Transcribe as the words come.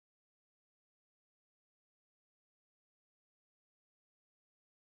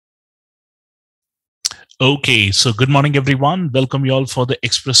Okay, so good morning, everyone. Welcome you all for the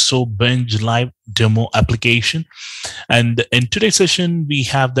Espresso Binge live demo application. And in today's session, we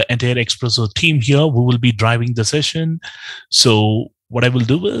have the entire Espresso team here who will be driving the session. So, what I will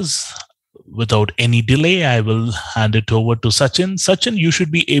do is, without any delay, I will hand it over to Sachin. Sachin, you should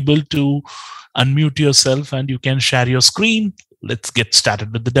be able to unmute yourself and you can share your screen. Let's get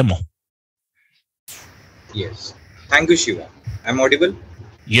started with the demo. Yes. Thank you, Shiva. I'm audible?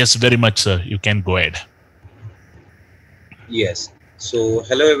 Yes, very much, sir. You can go ahead. Yes. So,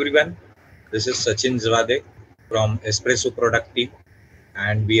 hello everyone. This is Sachin Zwade from Espresso product team,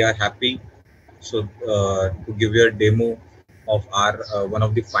 and we are happy to give you a demo of our one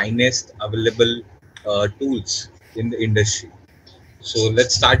of the finest available tools in the industry. So,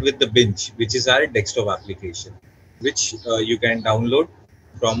 let's start with the BINGE, which is our desktop application, which you can download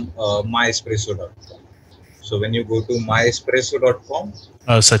from myespresso.com. So, when you go to myespresso.com,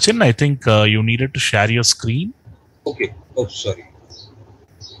 Sachin, I think you needed to share your screen. okay. Oh, sorry.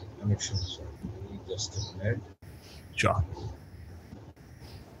 Connection. Sorry. Just a minute. Sure.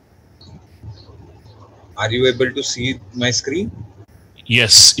 Are you able to see my screen?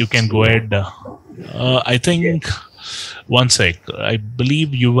 Yes, you can go ahead. I think, one sec. I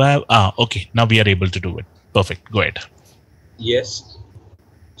believe you have. Okay. Now we are able to do it. Perfect. Go ahead. Yes.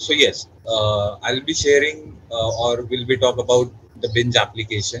 So yes, I'll be sharing or will be talk about the BINGE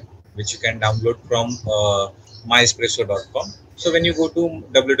application, which you can download from myespresso.com. So when you go to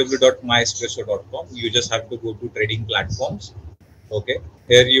www.myespresso.com, you just have to go to trading platforms. Okay,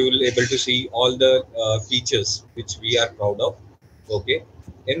 here you will able to see all the features which we are proud of. Okay,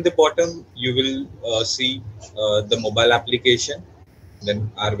 in the bottom you will see the mobile application,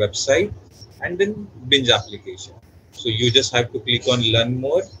 then our website, and then BINGE application. So you just have to click on learn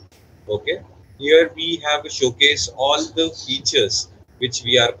more. Okay, here we have showcase all the features which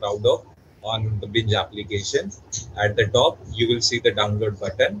we are proud of on the BINGE application. At the top you will see the download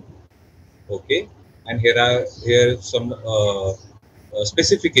button. Okay, and here some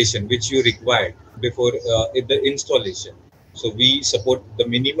specification which you required before the installation. So we support the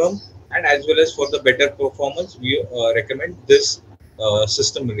minimum, and as well as for the better performance we recommend this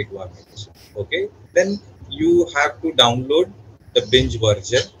system requirements. Okay, then you have to download the BINGE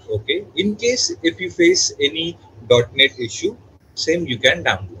version. Okay, in case if you face any .NET issue, same you can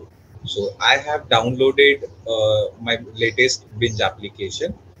download. So I have downloaded my latest BINGE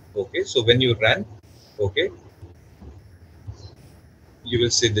application. Okay, so when you run, okay, you will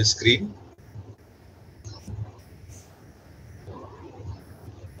see the screen.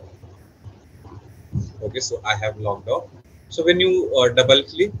 Okay, so I have logged off. So when you double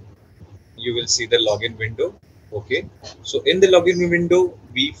click, you will see the login window. Okay, so in the login window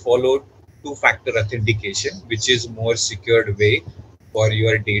we followed two-factor authentication, which is more secured way for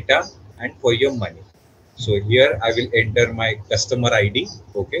your data and for your money. So here I will enter my customer ID.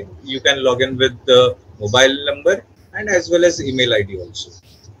 Okay, you can log in with the mobile number and as well as email ID also.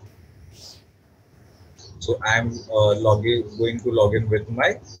 So I am going to log in with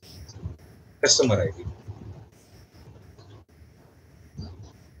my customer ID.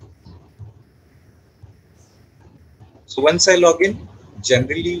 So once I log in,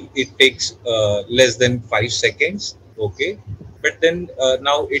 generally it takes less than 5 seconds. Okay, but then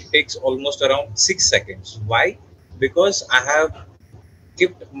now it takes almost around 6 seconds. Why? Because I have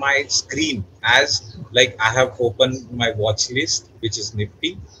kept my screen as like I have opened my watch list, which is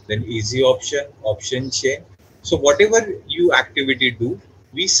Nifty, then easy option chain. So whatever you activity do,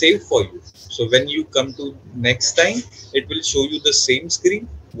 we save for you. So when you come to next time, it will show you the same screen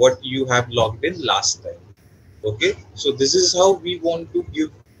what you have logged in last time. Okay, so this is how we want to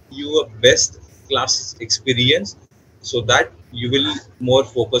give you a best class experience, so that you will more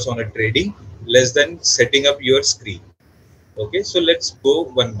focus on a trading less than setting up your screen. Okay, so let's go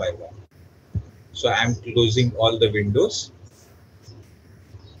one by one. So I'm closing all the windows.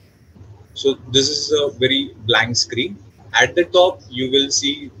 So this is a very blank screen. At the top you will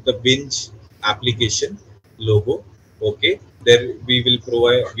see the BINGE application logo. Okay, there we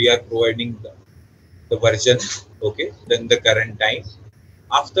are providing the version. Okay, then the current time.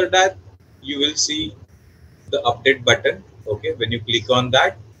 After that you will see the update button. Okay, when you click on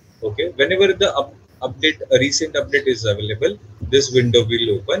that, okay, whenever the update a recent update is available, this window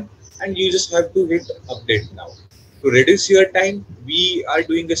will open and you just have to hit update now. To reduce your time, we are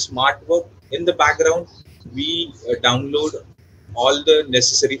doing a smart work in the background. We download all the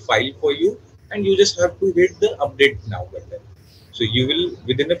necessary file for you, and you just have to hit the update now button. So you will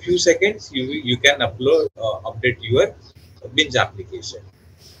within a few seconds you can update your BINGE application.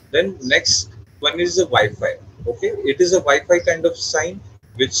 Then next one is the Wi-Fi. Okay, it is a Wi-Fi kind of sign.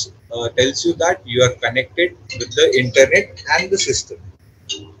 which tells you that you are connected with the internet and the system.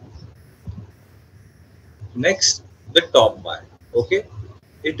 Next, the top bar. Okay,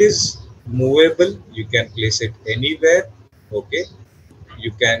 it is movable. You can place it anywhere. Okay,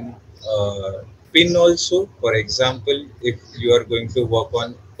 you can pin also. For example, if you are going to work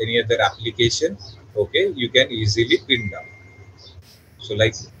on any other application, okay, you can easily pin down. So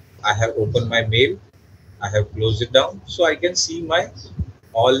like I have opened my mail, I have closed it down, so I can see my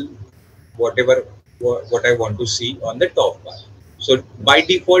all whatever what I want to see on the top bar. So by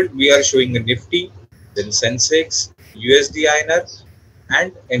default we are showing a Nifty, then Sensex, USD INR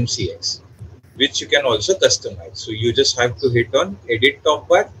and MCX, which you can also customize. So you just have to hit on edit top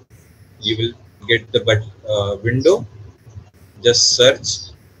bar. You will get the window. Just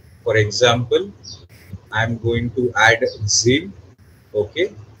search. For example, I'm going to add ZIL.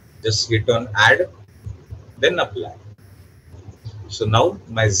 Okay, just hit on add, then apply. So now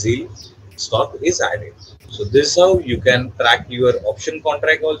my ZIL stock is added. So this is how you can track your option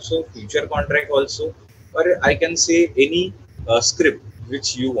contract also, future contract also, or I can say any script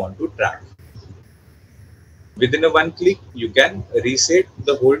which you want to track. Within a one click, you can reset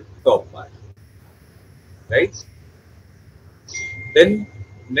the whole top bar, right? Then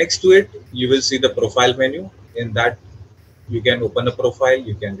next to it, you will see the profile menu. In that, you can open a profile,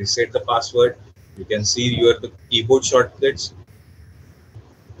 you can reset the password, you can see your keyboard shortcuts.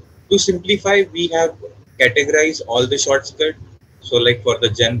 To simplify, we have categorized all the shortcuts. So like for the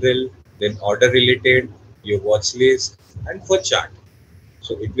general, then order related, your watch list, and for chart.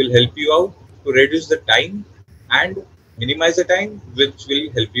 So it will help you out to reduce the time and minimize the time, which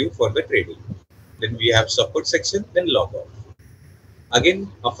will help you for the trading. Then we have support section, then log off. Again,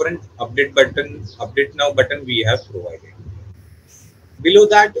 upfront update button, update now button we have provided. Below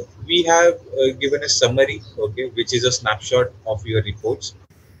that, we have given a summary, okay, which is a snapshot of your reports.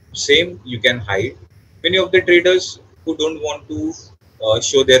 Same you can hide. Many of the traders who don't want to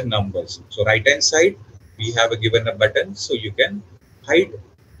show their numbers. So right hand side, we have given a button so you can hide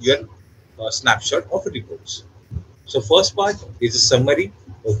your snapshot of reports. So first part is a summary.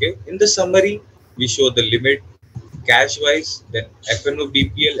 Okay, in the summary, we show the limit, cash wise, then FNO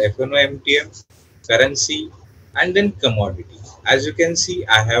BPL, FNO MTM, currency, and then commodity. As you can see,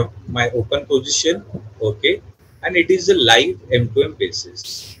 I have my open position, okay, and it is a live M2M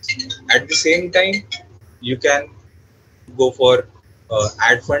basis. At the same time, you can go for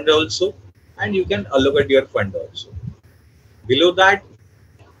add fund also, and you can allocate your fund also. Below that,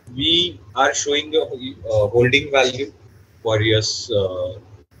 we are showing your holding value for your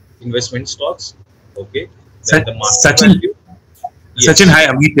investment stocks, okay. Then the market Sachin, value. Sachin, Yes. hi,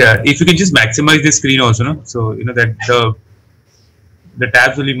 Amit. If you can just maximize the screen also, no? So you know that the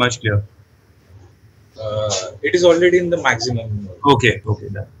tabs will be much clear. It is already in the maximum mode. Okay, okay,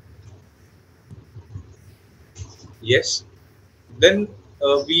 done. Yes. Then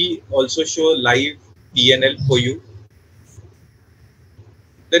we also show live PNL for you.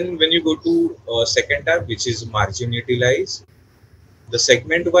 Then when you go to second tab, which is margin utilize, the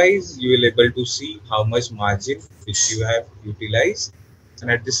segment wise, you will able to see how much margin which you have utilized, and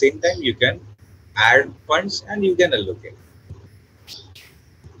at the same time you can add funds and you can allocate.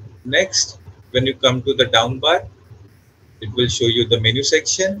 Next, when you come to the down bar, it will show you the menu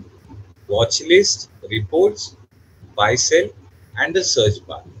section, watch list, reports, buy sell, and the search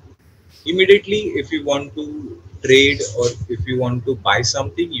bar. Immediately, if you want to trade or if you want to buy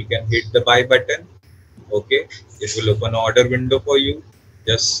something, you can hit the buy button. Okay, it will open an order window for you.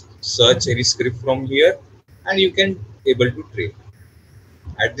 Just search any script from here and you can able to trade.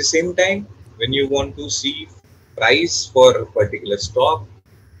 At the same time, when you want to see price for a particular stock,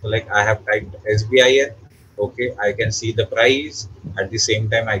 like I have typed SBIN, okay, I can see the price. At the same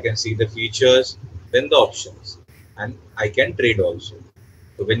time, I can see the features, then the options, and I can trade also.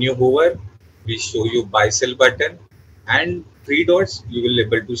 So when you hover, we show you buy sell button and three dots, you will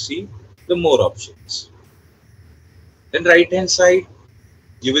able to see the more options. Then right hand side,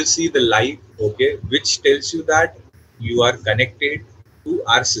 you will see the live, okay, which tells you that you are connected to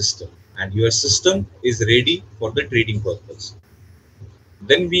our system and your system is ready for the trading purpose.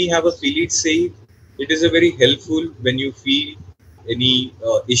 Then we have a feel it safe. It is a very helpful when you feel any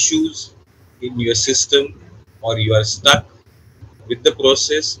issues in your system or you are stuck with the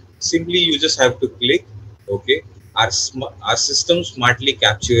process. Simply you just have to click, okay. Our system smartly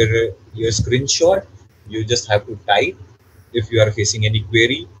capture your screenshot. You just have to type if you are facing any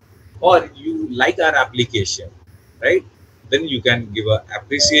query or you like our application, right? Then you can give a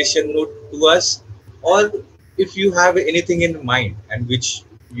appreciation note to us, or if you have anything in mind and which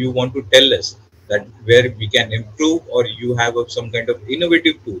you want to tell us that where we can improve, or you have some kind of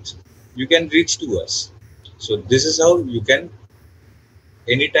innovative tools, you can reach to us. So this is how you can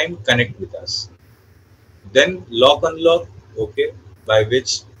anytime connect with us. Then lock unlock, okay, by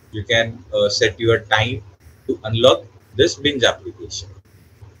which you can set your time to unlock this binge application.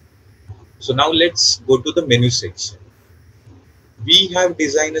 So now let's go to the menu section. We have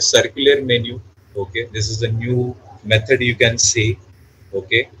designed a circular menu. Okay, this is a new method, you can say.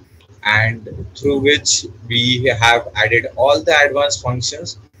 Okay, and through which we have added all the advanced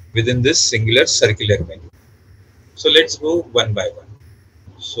functions within this singular circular menu. So let's go one by one.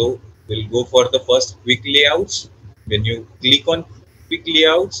 So we'll go for the first quick layouts. When you click on quick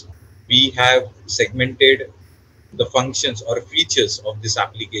layouts, we have segmented the functions or features of this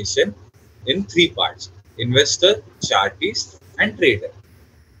application in three parts: investor, chartist, and trader.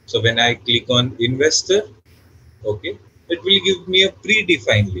 So when I click on investor, okay, it will give me a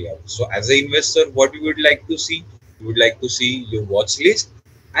predefined layout. So as an investor, what you would like to see? You would like to see your watch list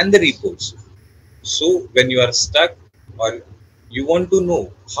and the reports. So when you are stuck or you want to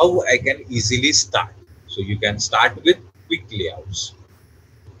know how I can easily start, so you can start with quick layouts.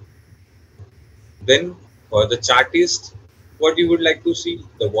 Then for the chartist, what you would like to see?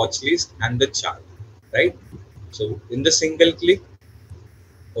 The watch list and the chart, right? So in the single click,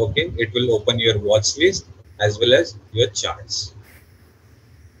 okay, it will open your watch list as well as your charts.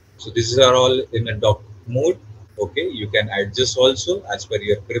 So these are all in a doc mode. Okay, you can adjust also as per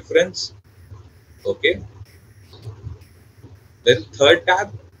your preference. Okay. Then third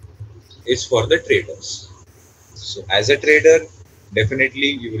tab is for the traders. So as a trader,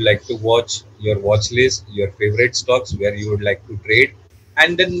 definitely you would like to watch your watch list, your favorite stocks where you would like to trade,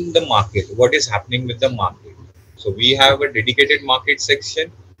 and then the market, what is happening with the market. So we have a dedicated market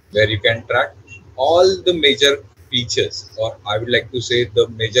section where you can track all the major features, or I would like to say the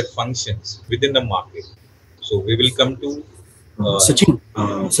major functions within the market. So we will come to Sachin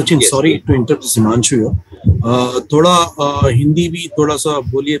yes, sorry to interrupt Himanshu थोड़ा हिंदी भी थोड़ा सा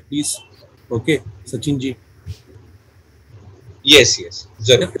बोलिए please okay Sachin ji yes,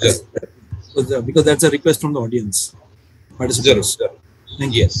 जरूर because that's a request from the audience participants.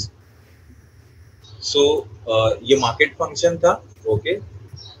 जरूर yes. So ये market function था. Okay,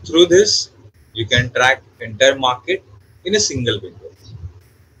 through this you can track entire market in a single window,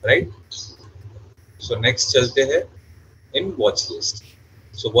 right? So next चलते हैं in watch list.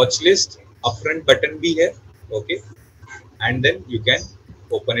 So watch list upfront button भी है. Okay, and then you can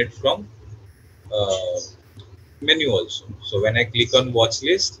open it from menu also. So when I click on watch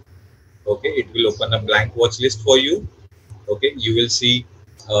list, okay, it will open a blank watch list for you. Okay, you will see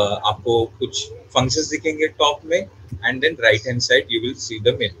आपको कुछ functions दिखेंगे top में, and then right hand side you will see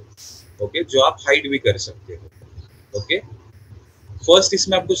the menu. Okay, जो आप hide भी कर सकते हो. Okay, first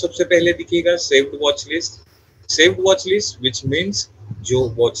इसमें आपको सबसे पहले दिखेगा saved watch list. Saved watch list which means जो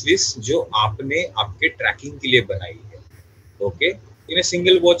watch list जो आपने आपके tracking के लिए बनाई है. Okay, in a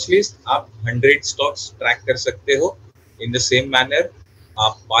single watch list आप 100 stocks track कर सकते हो. In the same manner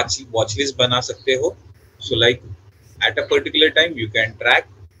आप 5 watch list बना सकते हो. So like at a particular time you can track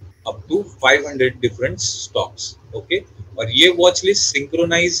up to 500 different stocks. Okay, और ये watch list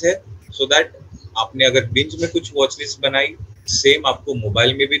synchronize है, so that आपने अगर binge में कुछ watch list बनाई, same आपको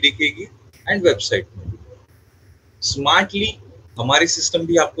मोबाइल में भी दिखेगी and वेबसाइट में भी. स्मार्टली हमारी सिस्टम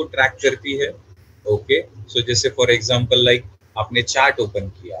भी आपको ट्रैक करती है. ओके, सो जैसे फॉर एग्जांपल लाइक आपने चार्ट ओपन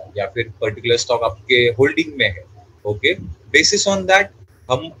किया या फिर पर्टिकुलर स्टॉक आपके होल्डिंग में है. ओके, बेसिस ऑन दैट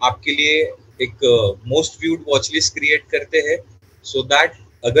हम आपके लिए एक most viewed watch list create करते हैं, सो दैट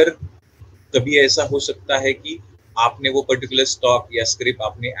अगर कभी ऐसा हो सकता है कि आपने वो पर्टिकुलर स्टॉक या स्क्रिप्ट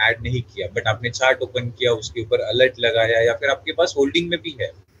आपने ऐड नहीं किया, बट आपने चार्ट ओपन किया, उसके ऊपर अलर्ट लगाया या फिर आपके पास होल्डिंग में भी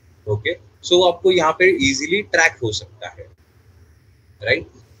है. ओके, सो आपको यहाँ पे इजीली ट्रैक हो सकता है, राइट?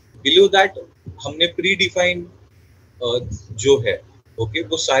 बिलो दैट हमने प्री डिफाइंड जो है, ओके,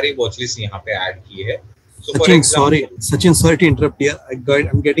 वो सारे वॉच लिस्ट यहाँ पे ऐड किए हैं. So for example, Sachin, sorry to interrupt here.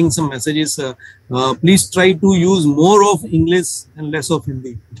 I'm getting some messages. Please try to use more of English and less of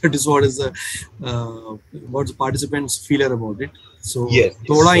Hindi. That is what is what the participants feel about it. So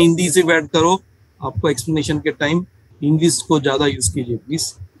थोड़ा हिंदी से add करो. आपको explanation के time English को ज्यादा use कीजिए,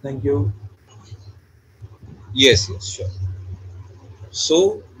 please. Thank you. Yes, sure.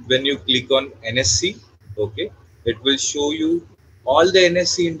 So when you click on NSE, okay, it will show you all the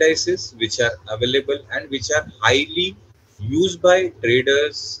NSE indices which are available and which are highly used by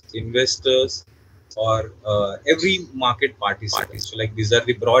traders, investors, or every market participant. So like these are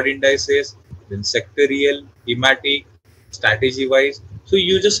the broad indices, then sectorial, thematic, strategy wise. So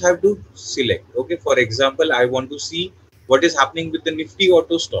you just have to select. Okay, for example, I want to see what is happening with the Nifty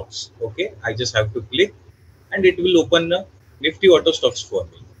auto stocks. Okay, I just have to click and it will open the Nifty auto stocks for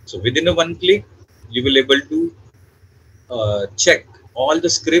me. So within a one click, you will able to check all the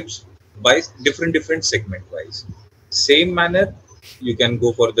scripts by different segment wise. Same manner, you can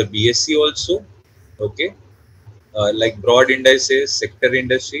go for the BSC also. Okay, like broad indices, sector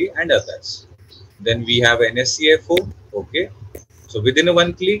industry, and others. Then we have NSCFO. Okay, so within a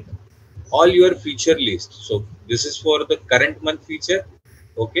one click, all your feature list. So this is for the current month feature.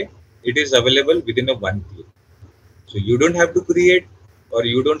 Okay, it is available within a one click. So you don't have to create, or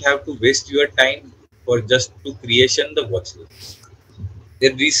you don't have to waste your time for just to creation the watch list.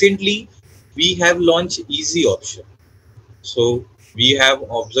 Then recently we have launched easy option. So we have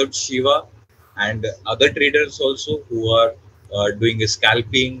observed Shiva and other traders also who are doing a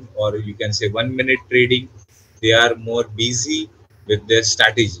scalping, or you can say 1 minute trading. They are more busy with their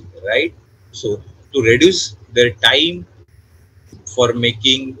strategy, right? So to reduce their time for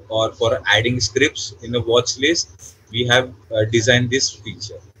making or for adding scripts in a watch list, we have designed this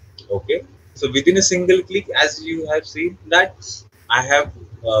feature. Okay, so within a single click, as you have seen that I have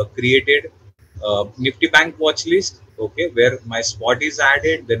created Nifty Bank watch list. Okay, where my spot is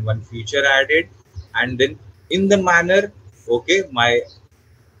added, then one future added, and then in the manner, okay, my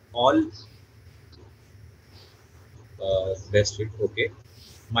all best fit. Okay,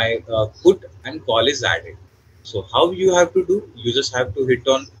 my put and call is added. So how you have to do, you just have to hit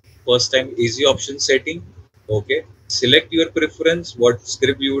on first time easy option setting. Okay, select your preference, what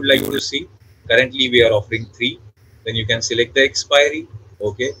script you would like to see. Currently we are offering 3. Then you can select the expiry.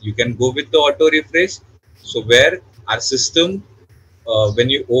 Okay, you can go with the auto refresh. So where our system, when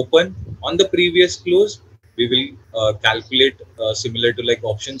you open on the previous close, we will calculate similar to like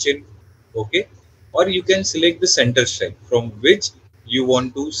option chain. Okay, or you can select the center strike from which you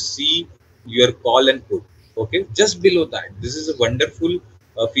want to see your call and put. Okay, just below that, this is a wonderful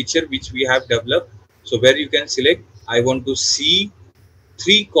feature which we have developed. So where you can select, I want to see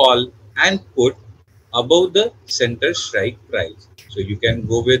 3 call and put above the center strike price. So you can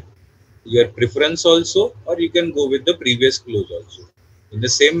go with your preference also, or you can go with the previous close also. In the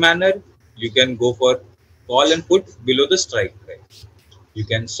same manner, you can go for call and put below the strike price. You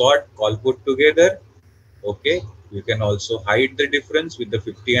can sort call put together. Okay, you can also hide the difference with the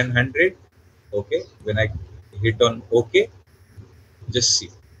 50 and 100. Okay, when I hit on OK, just see,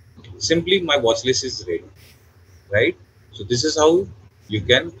 simply my watch list is ready, right? So this is how you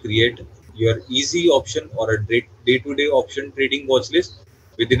can create your easy option or a day-to-day option trading watch list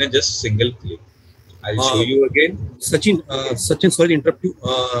within a just single click. I'll show you again. Sachin, sorry to interrupt you.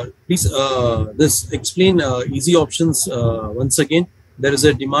 Please, this explain easy options once again. There is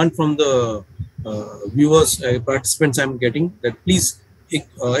a demand from the viewers, participants I'm getting that please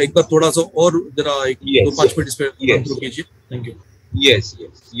एक बार थोड़ा सा और जरा दो पांच minute इस पे run through कीजिए. Thank you.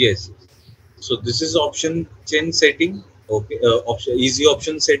 Yes. So this is option chain setting. Okay, easy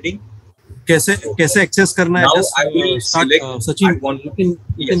option setting. कैसे access करना है? Now Just I will start, select. Sachin,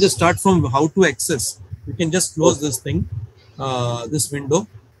 you can just start from how to access. You can just close this thing, this window,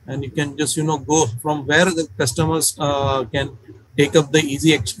 and you can just go from where the customers can take up the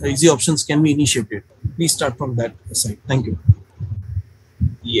easy options can be initiated. Please start from that side. Thank you.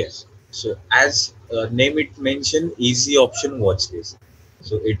 Yes. So as name it mentioned, easy option watch list.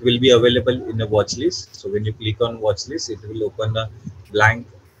 So it will be available in a watch list. So when you click on watch list, it will open a blank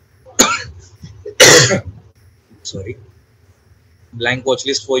blank watch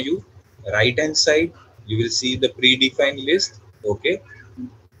list for you. Right hand side, you will see the predefined list. Okay,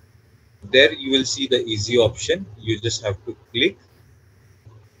 there you will see the easy option. You just have to click.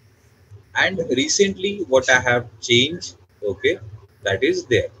 And recently what I have changed, okay, that is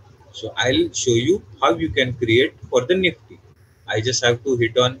there. So I'll show you how you can create for the Nifty. I just have to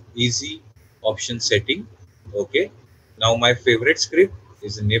hit on easy option setting. Okay, now my favorite script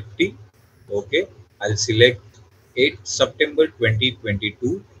is Nifty. Okay, I'll select 8 September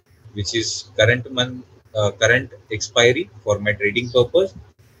 2022, which is current month, current expiry for my trading purpose.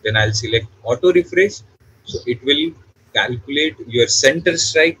 Then I'll select auto refresh. So it will calculate your center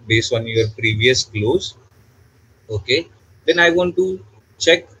strike based on your previous close. Okay, then I want to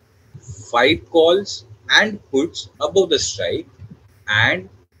check 5 calls and puts above the strike and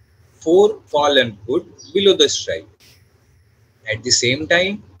 4 call and put below the strike. At the same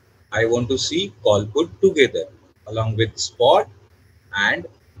time, I want to see call put together along with spot and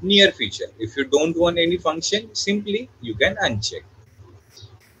near feature. If you don't want any function, simply you can uncheck.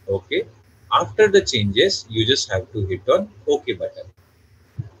 Okay, after the changes, you just have to hit on OK button.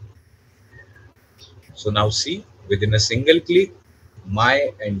 So now see, within a single click, my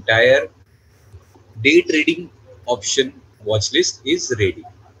entire day trading option watch list is ready.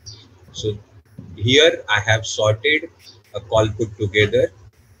 So here I have sorted a call put together.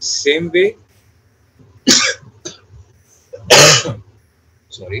 Same way,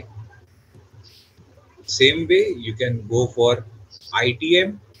 sorry, same way you can go for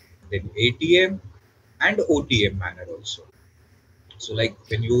ITM, then ATM and OTM manner also. So like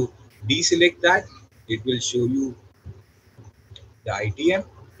when you deselect that, it will show you the ITM,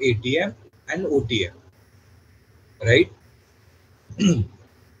 ATM and OTM, right?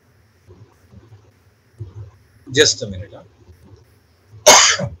 Just a minute.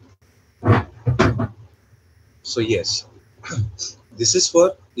 So yes, this is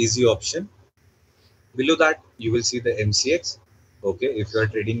for easy option. Below that, you will see the MCX. Okay, if you are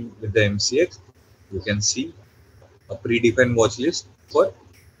trading with the MCX, you can see a predefined watch list for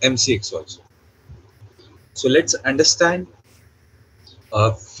MCX also. So let's understand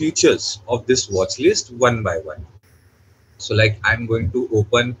features of this watch list one by one. So like I'm going to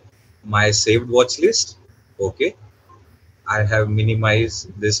open my saved watch list. Okay, I have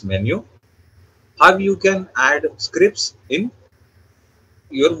minimized this menu. How you can add scripts in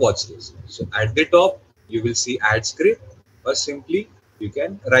your watch list. So at the top, you will see add script, or simply you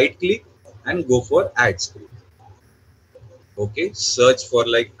can right click and go for add script. Okay, search for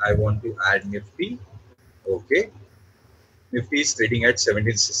like I want to add Nifty. Okay, Nifty is trading at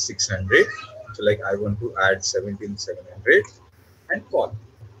 17,600. So like I want to add 17,700 and call.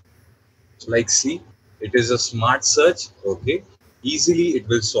 So like see, it is a smart search. Okay, easily it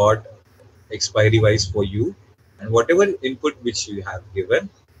will sort expiry wise for you, and whatever input which you have given,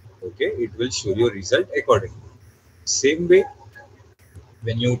 okay, it will show your result accordingly. Same way,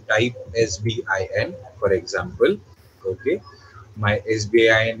 when you type SBIN, for example, okay, my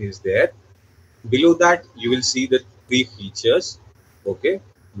SBIN is there. Below that, you will see the three features, okay,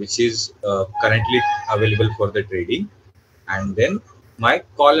 which is currently available for the trading, and then my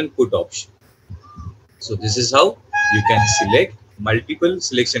call and put option. So this is how you can select. Multiple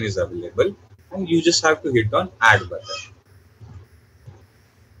selection is available, and you just have to hit on add button.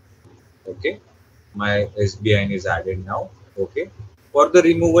 Okay, my SBIN is added now. Okay, for the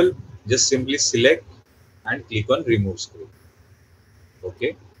removal, just simply select and click on remove script.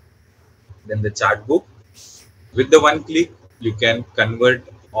 Okay, then the chart book. With the one click, you can convert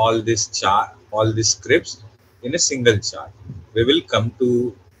all this chart, all these scripts in a single chart. We will come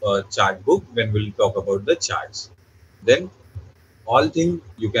to chart book when we'll talk about the charts. Then all things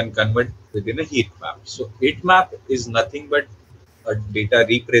you can convert within a heat map. So heat map is nothing but a data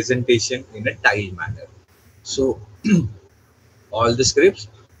representation in a tile manner. So all the scripts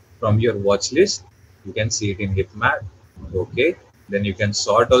from your watch list, you can see it in heat map. Okay, then you can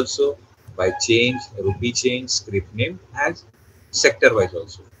sort also by change, rupee change, script name, and sector wise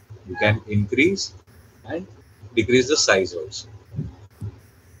also. You can increase and decrease the size also.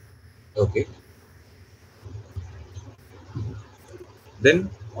 Okay, then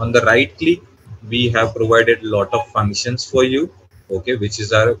on the right click, we have provided a lot of functions for you, okay, which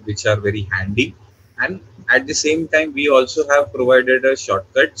are very handy, and at the same time we also have provided a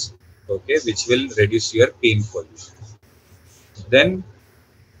shortcuts, okay, which will reduce your pain for you. Then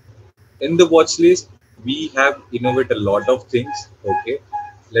in the watch list, we have innovated a lot of things. Okay,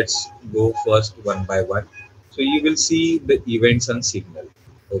 let's go first one by one. So you will see the events and signal.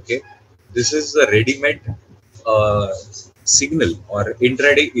 Okay, this is a ready-made signal or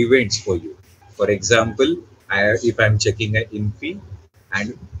intraday events for you. For example, if I'm checking an infy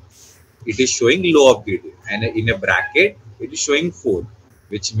and it is showing low of the day, and in a bracket it is showing 4,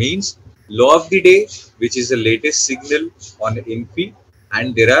 which means low of the day, which is the latest signal on infy,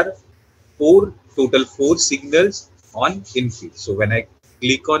 and there are four signals on infy. So when I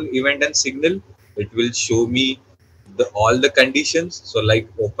click on event and signal, it will show me all the conditions. So like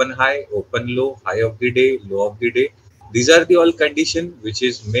open high, open low, high of the day, low of the day. These are the all condition which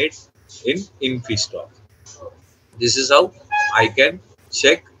is made in infy stock. This is how I can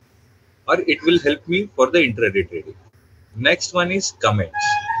check, or it will help me for the intraday trading. Next one is comments.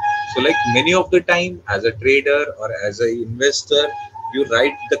 So like many of the time as a trader or as an investor, you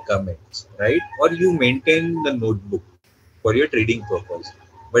write the comments, right? Or you maintain the notebook for your trading purpose.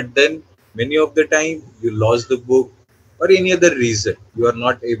 But then many of the time you lost the book, or any other reason you are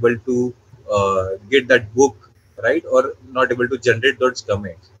not able to get that book, right? Or not able to generate those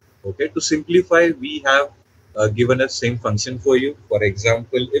comments. Okay, to simplify, we have given a same function for you. For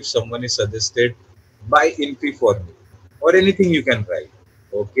example, if someone is suggested buy infy for me, or anything you can write.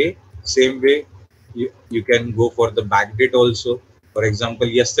 Okay, same way you can go for the backdate also. For example,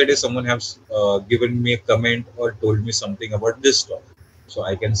 yesterday someone has given me a comment or told me something about this stock, so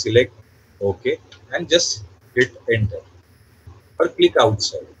I can select okay and just hit enter. or click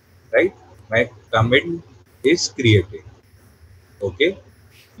outside, right? My comment is created. Okay,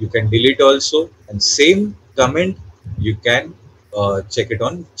 you can delete also, and same comment you can check it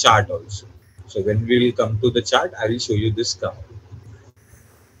on chart also. So when we will come to the chart, I will show you this comment.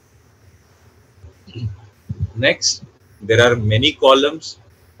 Next, there are many columns,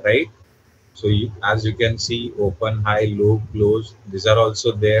 right? So as you can see, open, high, low, close, these are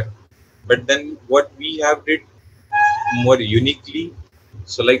also there. But then what we have did more uniquely,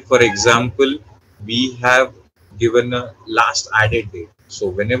 so like for example, we have given a last added date. So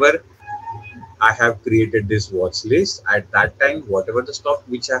whenever I have created this watch list, at that time, whatever the stock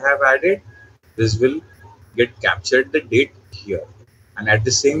which I have added, this will get captured the date here. And at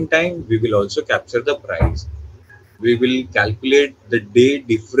the same time, we will also capture the price. We will calculate the day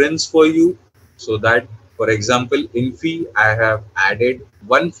difference for you, so that, for example, in fee, I have added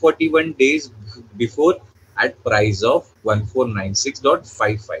 141 days before at price of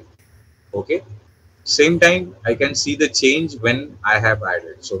 1496.55. Okay. Same time, I can see the change when I have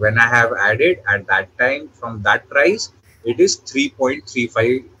added. So when I have added at that time, from that price, it is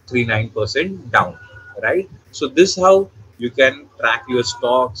 3.3539% down, right? So this how you can track your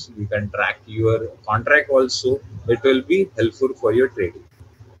stocks, you can track your contract also. It will be helpful for your trading.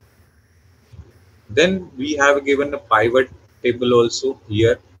 Then we have given a pivot table also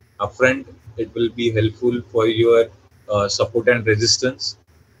here upfront. It will be helpful for your support and resistance.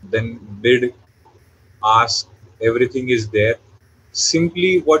 Then bid, ask, everything is there.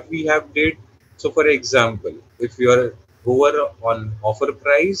 Simply what we have did, so for example, if you are over on offer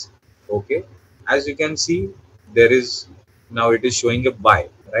price, okay, as you can see, there is, now it is showing a buy,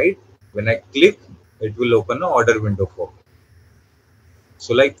 right? When I click, it will open an order window for me.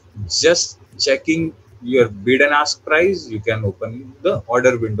 So like just checking your bid and ask price, you can open the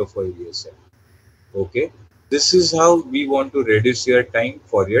order window for yourself. Okay, this is how we want to reduce your time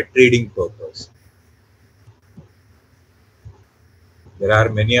for your trading purpose. There are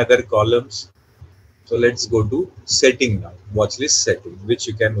many other columns. So let's go to setting now, watch list setting, which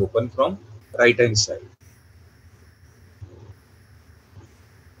you can open from right hand side.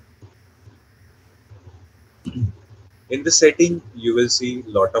 In the setting, you will see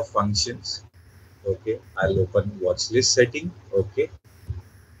lot of functions. Okay, I'll open watch list setting. Okay,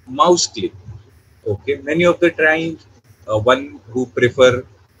 mouse click. Okay, many of the times, one who prefer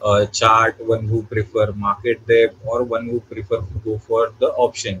chart, one who prefer market depth, or one who prefer to go for the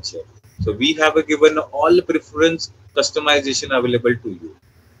option check. So we have a given all preference customization available to you.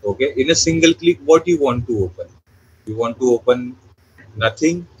 Okay, in a single click, what you want to open? You want to open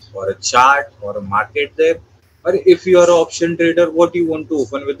nothing, or a chart, or a market depth, or if you are an option trader, what you want to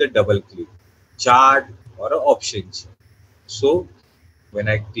open with the double click? Chart or an option check. So when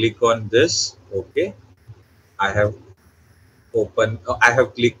I click on this, okay, I have opened, I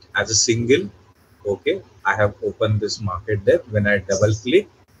have clicked as a single, okay, I have opened this market depth. When I double click,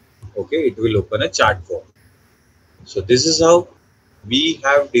 okay, it will open a chart form. So this is how we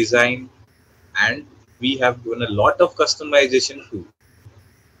have designed, and we have done a lot of customization too,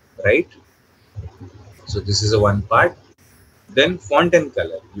 right? So this is a one part. Then font and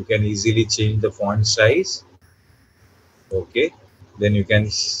color, you can easily change the font size. Okay, then you can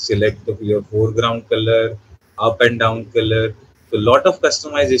select your foreground color, up and down color. So lot of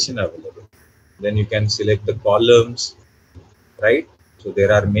customization available. Then you can select the columns, right? So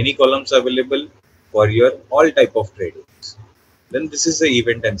there are many columns available for your all type of tradings. Then this is the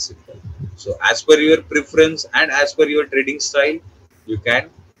event and symbol. So as per your preference and as per your trading style, you can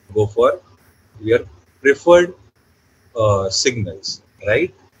go for your preferred signals,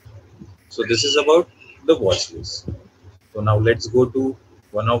 right? So this is about the watch list. So now let's go to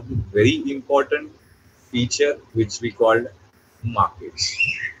one of the very important feature which we called markets.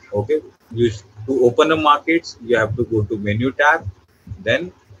 Okay, to open a markets, you have to go to menu tab,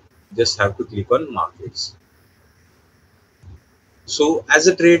 then just have to click on markets. So as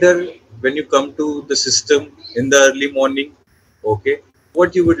a trader, when you come to the system in the early morning, okay,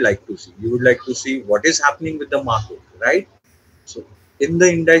 what you would like to see? You would like to see what is happening with the market, right? So in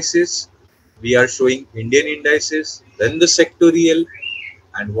the indices, we are showing Indian indices, then the sectorial,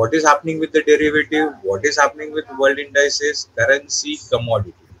 and what is happening with the derivative, what is happening with world indices, currency,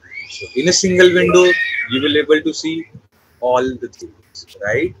 commodity. So in a single window, you will able to see all the things,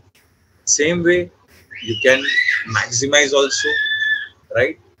 right? Same way, you can maximize also,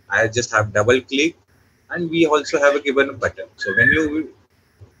 right? I just have double click, and we also have a given button. So when you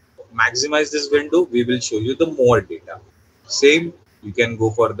maximize this window, we will show you the more data. Same, you can go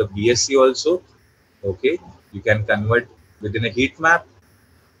for the BSC also. Okay, you can convert within a heat map.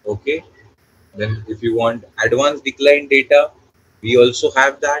 Okay, then if you want advanced decline data, We also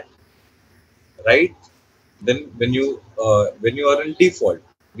have that, right? Then when you are in default,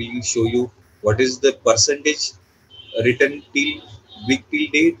 we show you what is the percentage written till week till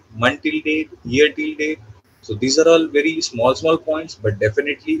date, month till date, year till date. So these are all very small points, but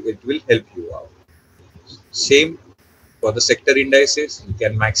definitely it will help you out. Same for the sector indices, you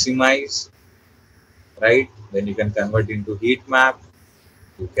can maximize, right? Then you can convert into heat map.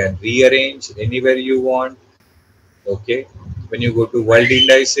 You can rearrange anywhere you want. Okay. When you go to world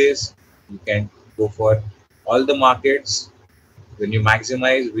indices, you can go for all the markets. When you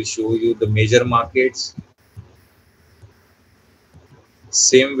maximize, we show you the major markets.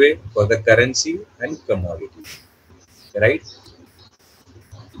 Same way for the currency and commodity, right?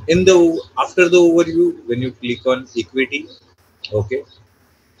 In the after the overview, when you click on equity, okay,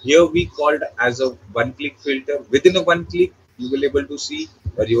 here we called as a one-click filter. Within a one click, you will able to see,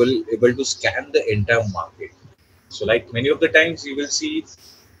 or you will able to scan the entire market. So like many of the times you will see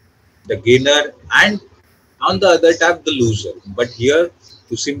the gainer and on the other tab the loser. But here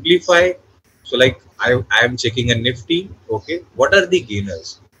to simplify, so like I am checking a Nifty, okay, what are the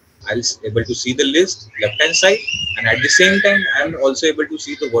gainers? I'll able to see the list left hand side, and at the same time I'm also able to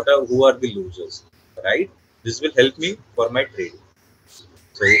see the who are the losers, right? This will help me for my trading.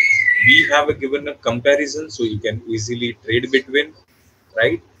 So we have given a comparison, so you can easily trade between,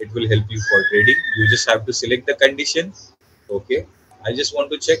 right? It will help you for trading. You just have to select the condition. Okay, I just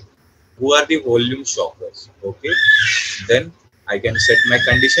want to check who are the volume shoppers. Okay, then I can set my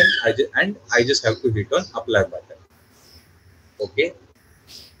condition. And I just have to hit on apply button. Okay,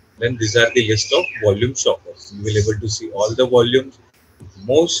 then these are the list of volume shoppers. You will able to see all the volumes,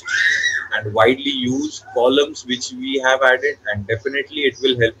 most and widely used columns which we have added, and definitely it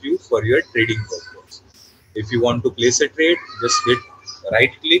will help you for your trading purpose. If you want to place a trade, just hit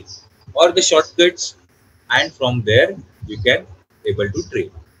right click or the shortcuts, and from there you can able to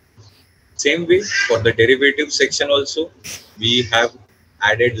trade. Same way for the derivative section also, we have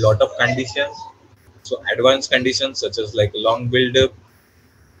added lot of conditions. So advanced conditions such as like long build up,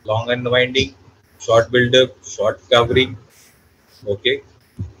 long unwinding, short build up, short covering, okay,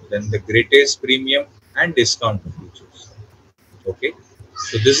 then the greatest premium and discount futures. Okay,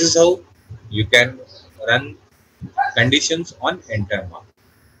 so this is how you can run conditions on entire market.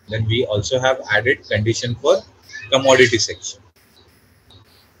 Then we also have added condition for commodity section.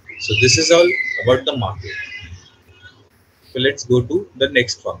 So this is all about the market. So let's go to the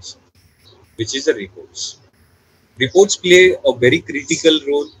next function, which is the reports. Reports play a very critical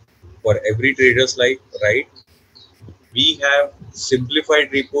role for every trader's life, right? We have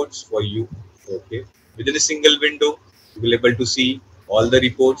simplified reports for you. Okay, within a single window, you will able to see all the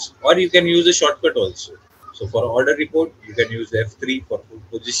reports, or you can use a shortcut also. So for order report, you can use F3, for full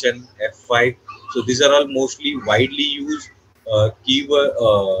position F5. So these are all mostly widely used keyword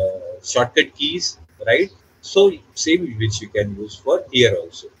shortcut keys, right? So same which you can use for here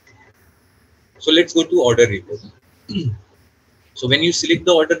also. So let's go to order report. So when you select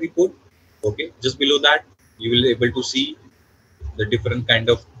the order report, okay, just below that you will able to see the different kind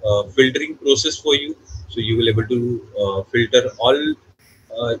of filtering process for you. So you will able to filter all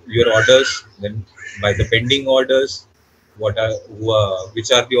your orders, then by the pending orders, which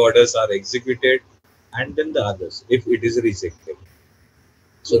are the orders are executed, and then the others if it is rejected.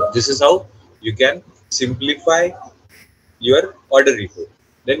 So this is how you can simplify your order report.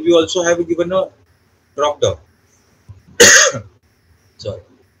 Then we also have given a drop down. Sorry.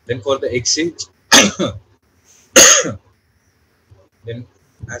 Then for the exchange, then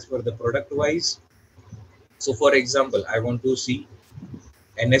as for the product wise, so for example, I want to see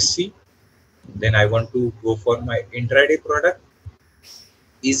NSC, then I want to go for my intraday product.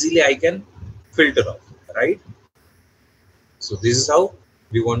 Easily I can filter off, right? So this is how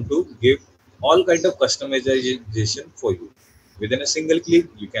we want to give all kind of customization for you. Within a single click,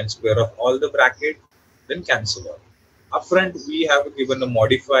 you can square off all the bracket, then cancel all. Upfront, we have given a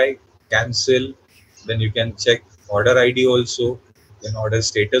modify, cancel, then you can check order ID also, then order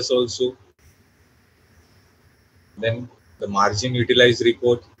status also, then the margin utilized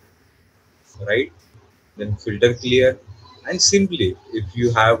report, right? Then filter clear, and simply if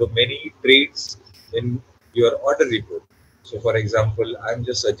you have many trades in your order report. So for example, I'm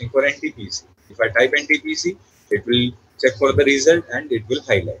just searching for NTPC. If I type NTPC, it will check for the result and it will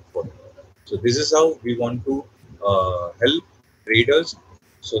highlight for me. So this is how we want to help traders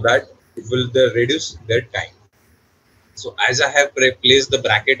so that it will reduce their time. So as I have placed the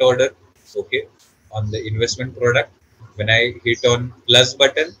bracket order, okay, on the investment product, when I hit on plus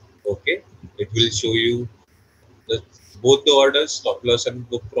button, okay, it will show you the both the orders, stop loss and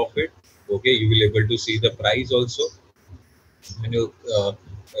book profit. Okay, you will able to see the price also. When you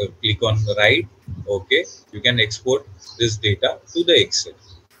click on the right, okay, you can export this data to the Excel.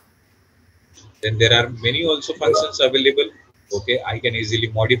 Then there are many also functions available. Okay, I can easily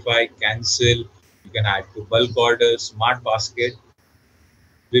modify, cancel. You can add to bulk order, smart basket.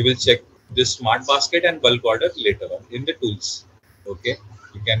 We will check this smart basket and bulk order later on in the tools. Okay,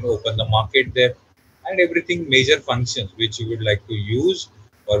 you can open the market there and everything major functions which you would like to use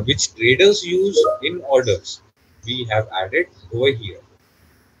or which traders use in orders. We have added over here.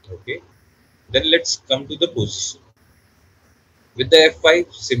 Okay, then let's come to the position. With the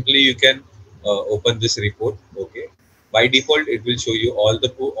F5, simply you can open this report. Okay, by default it will show you all the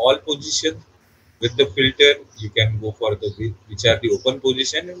all positions. With the filter you can go for the which are the open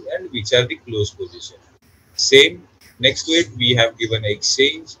position and which are the closed position. Same, next to it we have given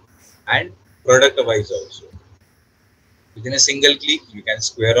exchange and product wise also. Within a single click you can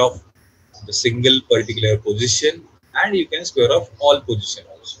square off the single particular position and you can square off all position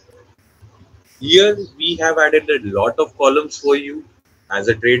also. Here we have added a lot of columns for you. As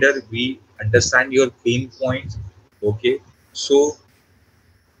a trader, we understand your pain points. Okay, so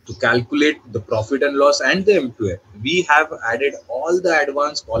to calculate the profit and loss and the M2M, we have added all the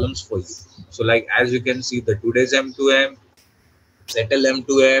advanced columns for you. So like as you can see, the today's M2M, settle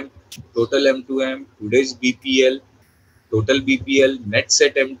M2M, total M2M, today's BPL, total BPL, net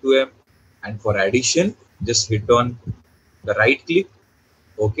set M2M, and for addition, just hit on the right click,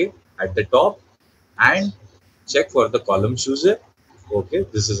 okay, at the top and check for the column chooser. Okay,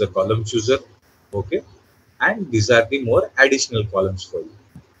 this is a column chooser. Okay, and these are the more additional columns for you.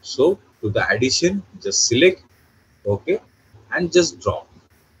 So to the addition, just select, okay, and just drop.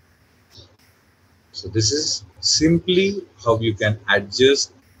 So this is simply how you can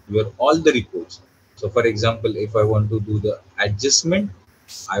adjust your all the reports. So for example, if I want to do the adjustment,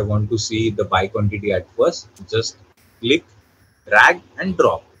 I want to see the buy quantity at first, just click, drag and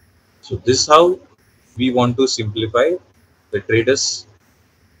drop. So this is how we want to simplify the traders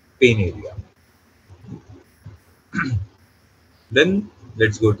pain area. Then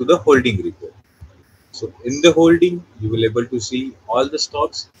let's go to the holding report. So in the holding, you will able to see all the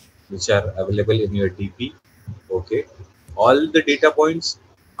stocks which are available in your DP. Okay, all the data points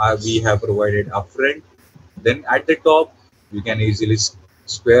we have provided upfront. Then at the top, you can easily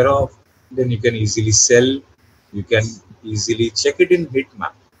square off. Then you can easily sell. You can easily check it in heat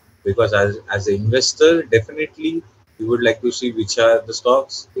map, because as an investor, definitely you would like to see which are the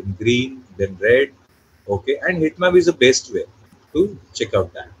stocks in green, then red. Okay, and heat map is the best way to check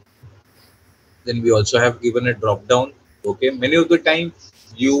out that. Then we also have given a drop down. Okay, many of the time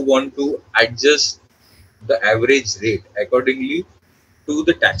you want to adjust the average rate accordingly to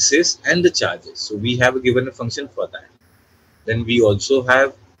the taxes and the charges. So we have given a function for that. Then we also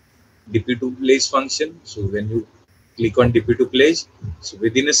have DP to place function. So when you click on DP to place, so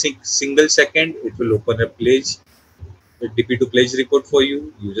within a single second it will open a pledge, a DP to pledge report for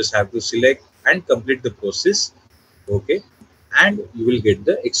you. You just have to select and complete the process. Okay, and you will get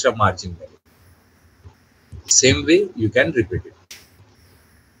the extra margin value. Same way you can repeat it.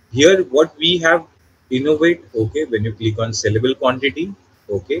 Here what we have innovate, okay, when you click on sellable quantity,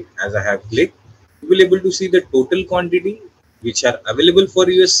 okay, as I have clicked, you will able to see the total quantity which are available for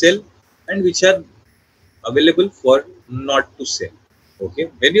your sell and which are available for not to sell. Okay,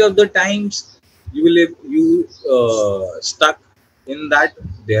 many of the times you will stuck in that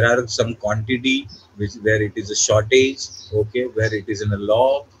there are some quantity where it is a shortage, okay, where it is in a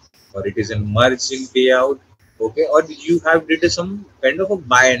lock or it is in margin payout, okay, or you have did some kind of a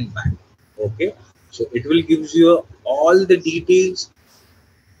buy and back. Okay, so it will gives you all the details,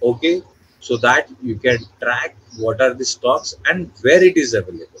 okay, so that you can track what are the stocks and where it is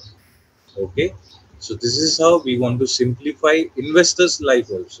available. Okay, so this is how we want to simplify investors life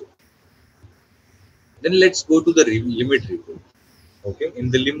also. Then let's go to the limit report. Okay, in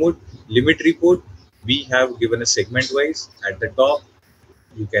the limit report we have given a segment wise. At the top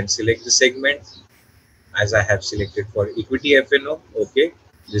you can select the segment, as I have selected for equity FNO. Okay,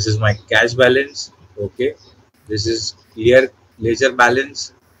 this is my cash balance. Okay, this is clear ledger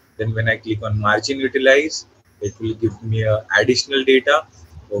balance. Then when I click on margin utilize, it will give me a additional data.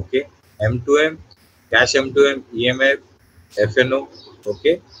 Okay, M2M, cash M2M, EMF, FNO.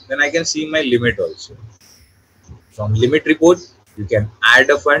 Okay, then I can see my limit also. From limit report, you can add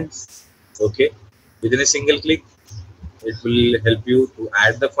a fund. Okay, within a single click, it will help you to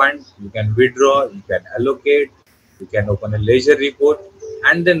add the fund. You can withdraw, you can allocate, you can open a ledger report,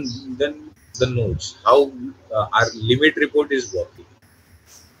 and then the notes how our limit report is working.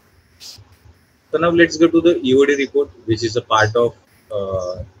 So now let's go to the EOD report, which is a part of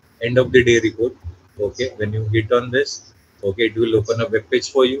end of the day report. Okay, when you hit on this, Okay, it will open a web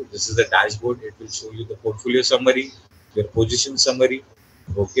page for you. This is the dashboard. It will show you the portfolio summary, your position summary.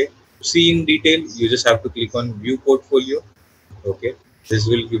 Okay, to see in detail, you just have to click on view portfolio. Okay, this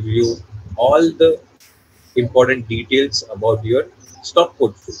will give you all the important details about your stock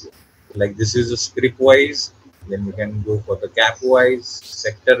portfolio. Like this is a script wise, then you can go for the cap wise,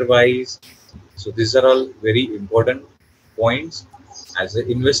 sector wise. So these are all very important points as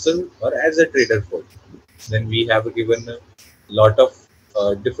an investor or as a trader for you. Then we have given a lot of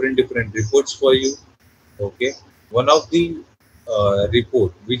different reports for you. Okay, one of the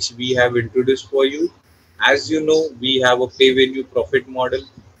report which we have introduced for you, as you know, we have a pay when you profit model.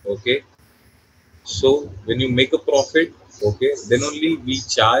 Okay, so when you make a profit, okay, then only we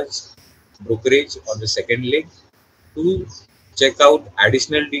charge brokerage on the second leg. To check out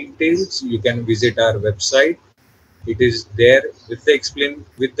additional details, you can visit our website. It is there with the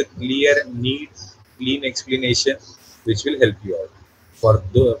with the clean explanation, which will help you out.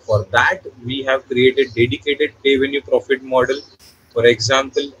 For that, we have created dedicated pay when you profit model. For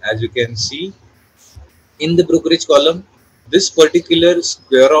example, as you can see in the brokerage column, this particular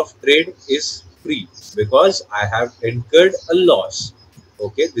square of trade is free because I have incurred a loss.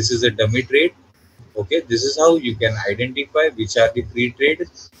 Okay, this is a dummy trade. Okay, this is how you can identify which are the free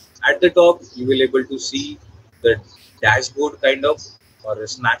trades. At the top, you will able to see the dashboard kind of, or a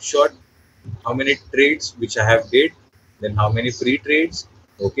snapshot, how many trades which I have did, then how many free trades,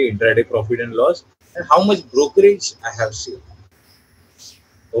 okay, intraday profit and loss, and how much brokerage I have saved.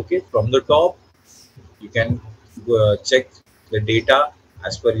 Okay, from the top, you can check the data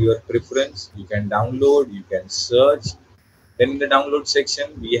as per your preference. You can download, you can search. Then in the download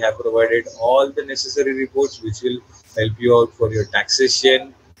section, we have provided all the necessary reports which will help you out for your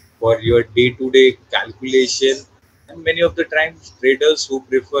taxation, for your day-to-day calculation. And many of the times, traders who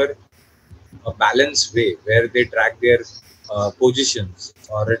prefer a balanced way where they track their positions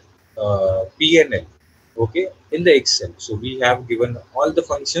or PNL, okay, in the Excel. So we have given all the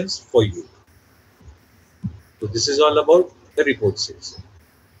functions for you. So this is all about the report section.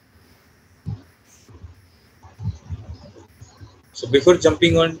 So before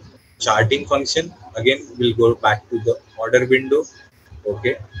jumping on charting function, again we'll go back to the order window.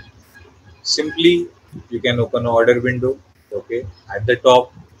 Okay, simply you can open an order window. Okay, at the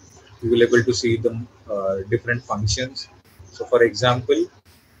top you will able to see the different functions. So for example,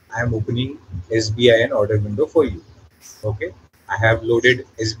 I am opening SBIN order window for you. Okay, I have loaded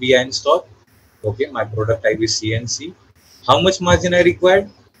SBIN stock. Okay, my product type is CNC. How much margin I required,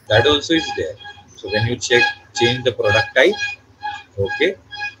 that also is there. So when you change the product type, okay,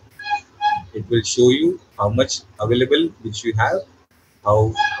 it will show you how much available which you have,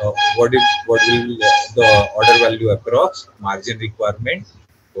 how what will the order value approx, margin requirement.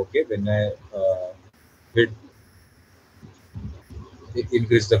 Okay, when I hit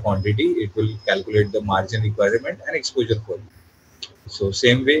increase the quantity, it will calculate the margin requirement and exposure for you. So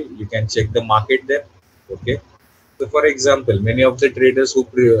same way you can check the market depth. Okay, so for example, many of the traders who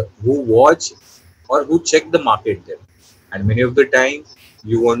watch or who check the market depth, and many of the time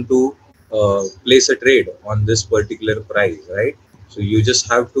you want to place a trade on this particular price, right? So you just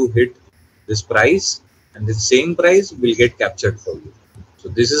have to hit this price, and the same price will get captured for you. So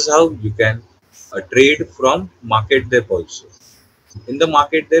this is how you can trade from market depth also. In the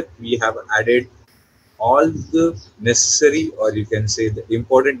market depth, we have added all the necessary, or you can say the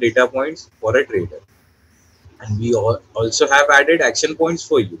important data points for a trader. And we also have added action points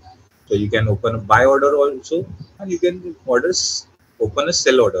for you. So you can open a buy order also, and you can open a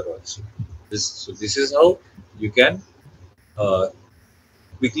sell order also. So this is how you can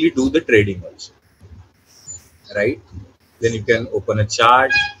quickly do the trading also, right? Then you can open a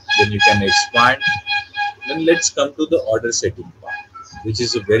chart, then you can expand. Then let's come to the order setting part, which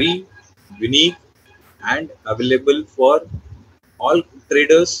is a very unique and available for all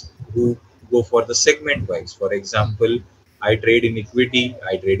traders who go for the segment wise. For example, I trade in equity,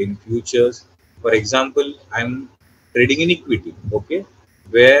 I trade in futures. For example, I'm trading in equity, okay,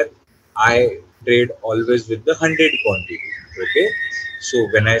 where I trade always with the 100 quantity. Okay, so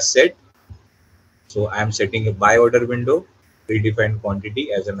when I set, so I'm setting a buy order window, predefined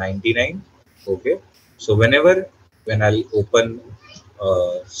quantity as a 99. Okay, so when I'll open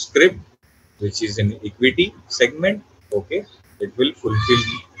a script which is in equity segment, okay, it will fulfill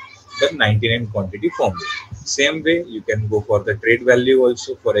the 99 quantity formula. Same way you can go for the trade value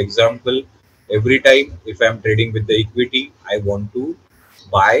also. For example, every time if I'm trading with the equity, I want to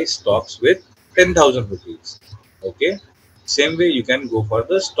buy stocks with 10,000 rupees. Okay, same way you can go for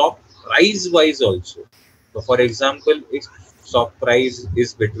the stock price wise also. So for example, if stock price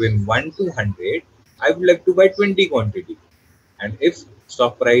is between 1 to 100, I would like to buy 20 quantity. And if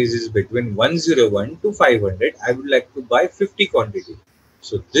stock price is between 101 to 500, I would like to buy 50 quantity.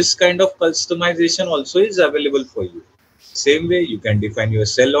 So this kind of customization also is available for you. Same way, you can define your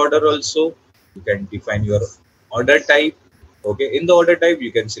sell order also. You can define your order type. Okay, in the order type,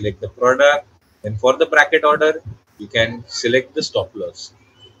 you can select the product. Then for the bracket order, you can select the stop loss.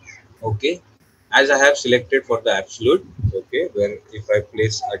 Okay, as I have selected for the absolute. Okay, where if I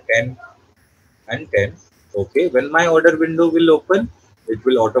place a 10 and 10, okay, when my order window will open, it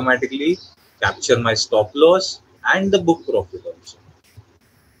will automatically capture my stop loss and the book profit also.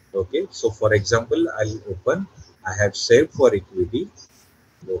 Okay, so for example, I'll open, I have saved for equity.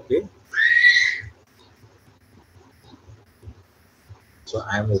 Okay, so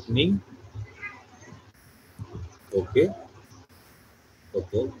I am opening. Okay,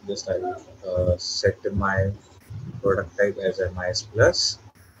 okay, just I will set my product type as MIS plus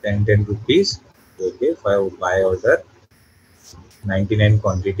 10 rupees. Okay, if I buy order 99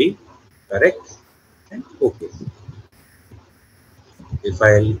 quantity, correct, and okay. If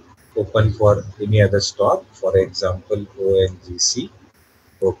I'll open for any other stock, for example, ONGC,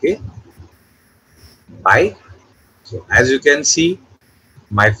 okay, buy. So as you can see,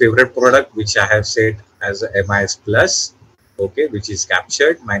 my favorite product, which I have set as a MIS plus, okay, which is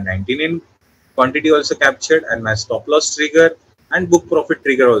captured, my 99 quantity also captured, and my stop loss trigger and book profit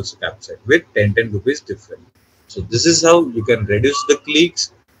trigger also captured with 10 rupees difference. So this is how you can reduce the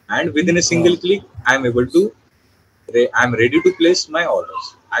clicks, and within a single click, I'm I'm ready to place my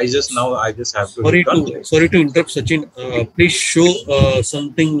orders. I just have to hit on play. Sorry to interrupt, Sachin. Please show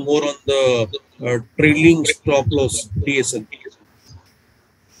something more on the trailing stop loss TSL.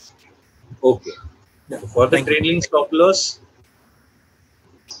 Okay. So for the trailing stop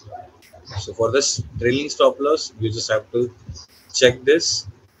loss, you just have to check this.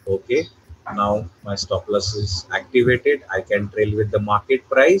 Okay. Now my stop loss is activated. I can trail with the market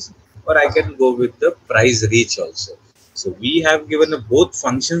price, or I can go with the price reach also. So we have given both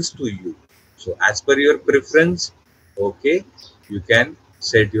functions to you. So as per your preference, okay, you can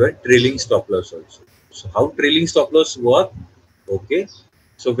set your trailing stop loss also. So how trailing stop loss work? Okay.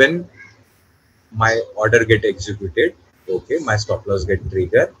 So when my order get executed, okay, my stop loss get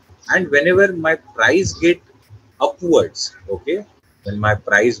triggered, and whenever my price get upwards, okay, when my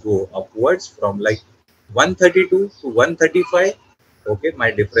price go upwards from like 132 to 135, okay,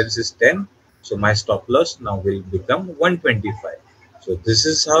 my difference is 10, so my stop loss now will become 125. So this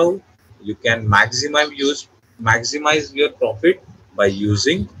is how you can maximize your profit by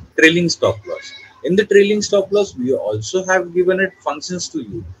using trailing stop loss. In the trailing stop loss, we also have given it functions to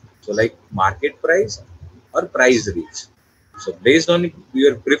you, so like market price or price reach. So based on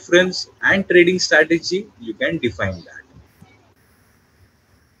your preference and trading strategy, you can define that.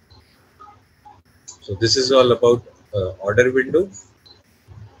 So this is all about order window.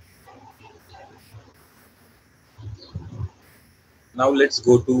 Now let's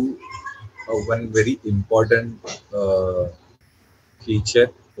go to one very important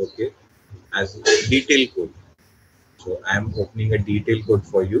feature, okay, as detail code. So I am opening a detail code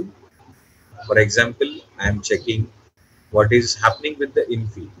for you. For example, I am checking what is happening with the in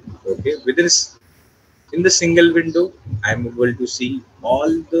feed. Okay, in the single window, I am able to see all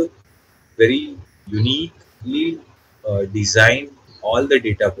the very uniquely designed all the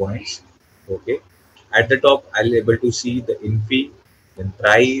data points. Okay, at the top, I'll able to see the in fee, then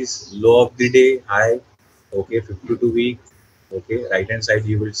price, low of the day, high. Okay, 52-week. Okay, right hand side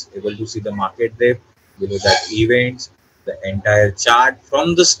you will able to see the market depth. Below that, events, the entire chart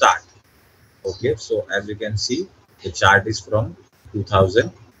from the start. Okay, so as you can see, the chart is from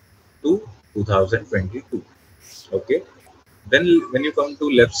 2000 to 2022. Okay, then when you come to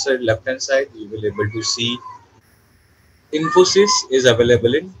left hand side, you will able to see Infosys is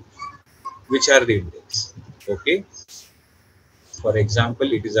available in which are the index. Okay, for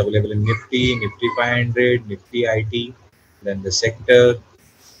example, it is available in Nifty 500, Nifty IT, then the sector,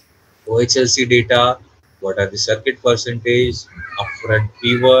 OHLC data, what are the circuit percentage, upfront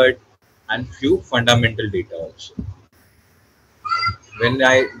keyword, and few fundamental data also. When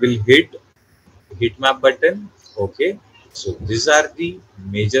I will hit map button, okay, so these are the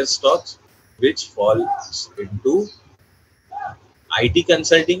major stocks which fall into IT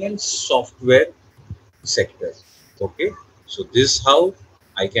consulting and software sector. Okay, so this is how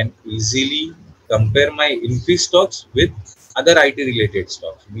I can easily compare my Infi stocks with other IT related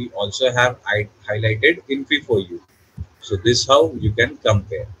stocks. We also have highlighted Infi for you. So this is how you can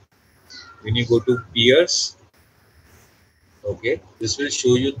compare. When you go to peers, okay, this will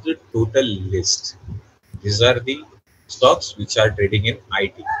show you the total list. These are the stocks which are trading in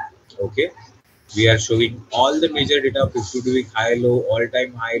IT. Okay, We are showing all the major data: 52-week high low,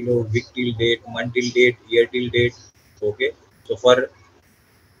 all-time high low, week till date, month till date, year till date. Okay. So for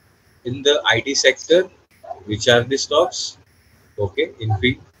in the IT sector, which are the stocks? Okay, in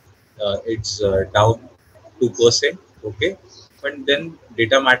fee, it's down 2%. Okay, but then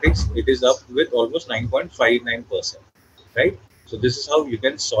data matrix, it is up with almost 9.59%. Right. So this is how you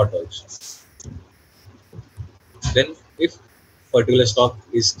can sort also. Then if particular stock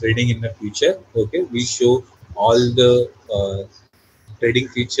is trading in the future, okay, we show all the trading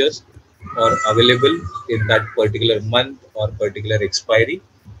features are available in that particular month or particular expiry.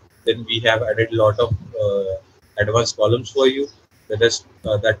 Then we have added a lot of advanced columns for you. That is,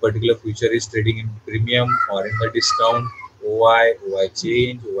 that particular feature is trading in premium or in the discount, OI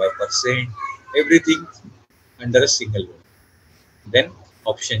change, OI percent, everything under a single one. Then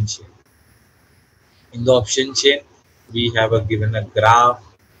option chain. In the option chain, we have a given a graph,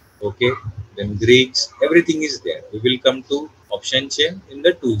 okay, then Greeks, everything is there. We will come to option chain in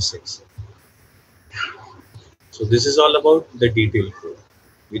the tool section. So this is all about the detail code,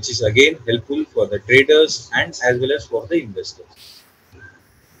 which is again helpful for the traders and as well as for the investors.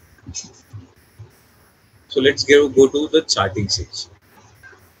 So let's go to the charting section.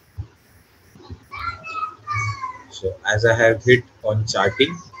 So as I have hit on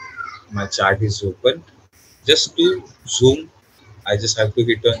charting, my chart is open. Just to zoom, I just have to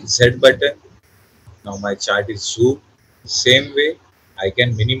hit on Z button. Now my chart is zoomed. Same way, I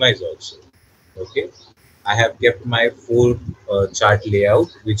can minimize also. Okay. I have kept my 4 chart layout,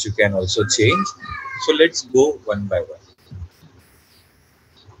 which you can also change. So let's go one by one.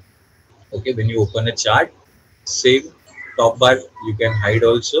 Okay, when you open a chart, same top bar you can hide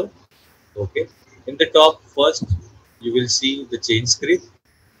also. Okay, in the top first you will see the change script.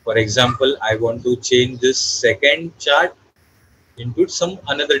 For example, I want to change this second chart into some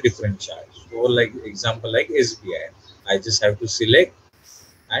another different chart. So like example like SBI, I just have to select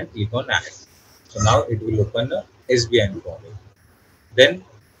and click on add. So now it will open a SBI for me. Then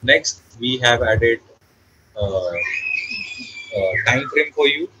next we have added time frame for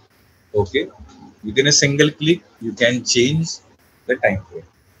you. Okay, within a single click you can change the time frame.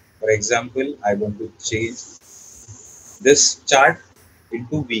 For example, I want to change this chart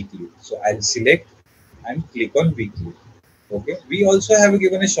into weekly, so I'll select and click on weekly. Okay, we also have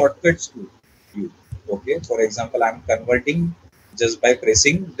given a shortcuts to you. Okay, for example, I'm converting just by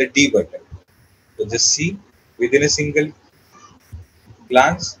pressing the D button. So just see, within a single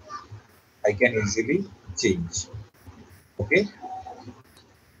glance I can easily change. Okay,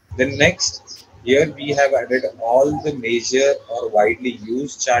 then next, here we have added all the major or widely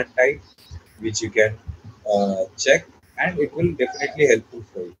used chart type, which you can check, and it will definitely helpful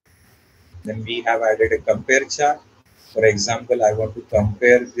for you. Then we have added a compare chart. For example, I want to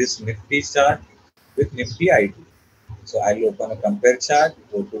compare this Nifty chart with Nifty IT. So I'll open a compare chart,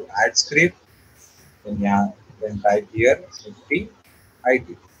 go to add script, then type here Nifty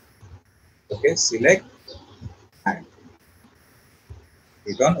IT. Okay, select and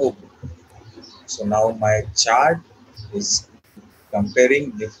click on open. So now my chart is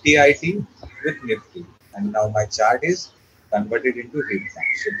comparing Nifty IT with Nifty, and now my chart is converted into heat map.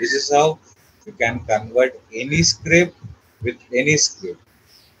 So this is how you can convert any script with any script,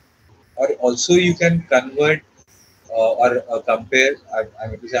 or also you can convert or compare. I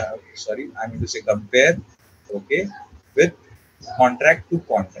mean to say, sorry, I mean to say compare. Okay, with contract to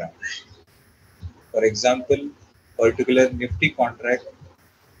contract. For example, particular Nifty contract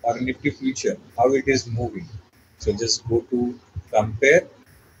or Nifty future, how it is moving. So just go to compare.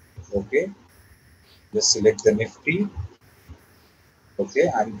 Okay, just select the Nifty. Okay,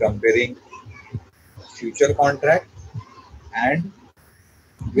 I'm comparing future contract and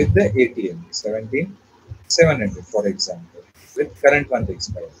with the ATM 17,700, for example, with current month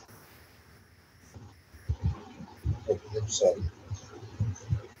expiry. Okay, I'm sorry.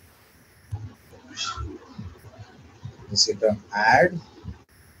 Just hit on add.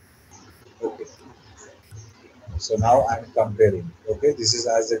 Okay. So now I'm comparing. Okay, this is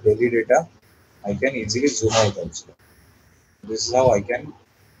as the daily data. I can easily zoom out also. This is how I can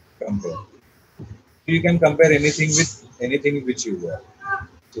compare. You can compare anything with anything which you want.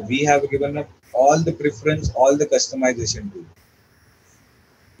 So we have given up all the preference, all the customization to you.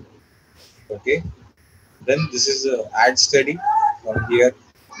 Okay. Then this is a ad study. From here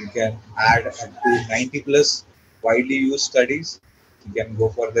you can add up to 90 plus widely used studies. You can go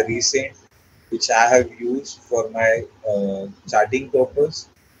for the recent, which I have used for my charting purpose.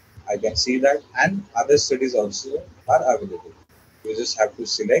 I can see that, and other studies also are available. You just have to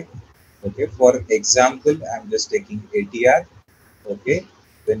select. Okay, for example, I'm just taking ATR. Okay,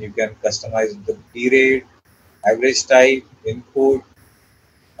 Then you can customize the P rate, average type, input,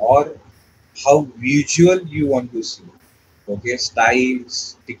 or how visual you want to see. Okay,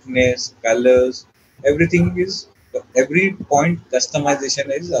 styles, thickness, colors, everything is, every point customization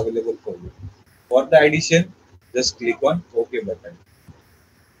is available for you. For the addition, just click on OK button.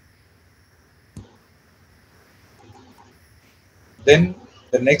 Then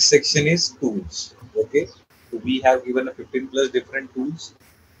the next section is tools. Okay, so we have given a 15 plus different tools.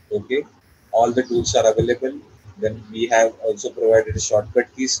 Okay, all the tools are available. Then we have also provided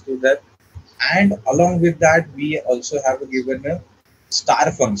shortcut keys to that, and along with that we also have given a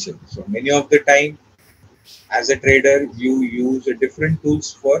star function. So many of the time as a trader you use different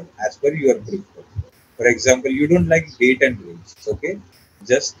tools for as per your preference. For example, you don't like date and range. Okay,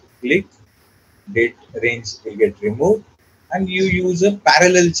 just click, date range will get removed, and you use a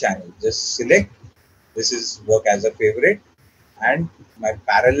parallel channel. Just select, this is work as a favorite, and my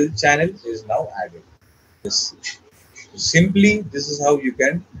parallel channel is now added. This simply, this is how you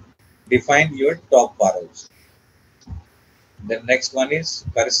can define your top bar also. The next one is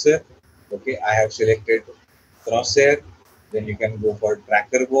cursor. Okay, I have selected crosshair. Then you can go for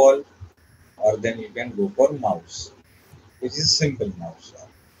tracker ball, or then you can go for mouse, which is simple mouse.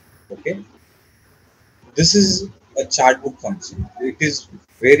 Okay, this is a chart book function. It is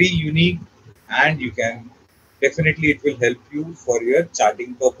very unique, and you can definitely, it will help you for your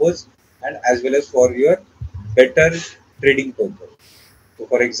charting purpose and as well as for your better trading purpose. So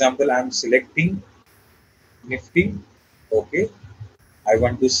for example, I'm selecting Nifty. Okay, I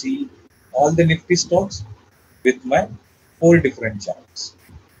want to see all the Nifty stocks with my 4 different charts.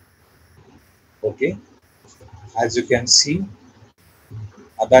 Okay, as you can see,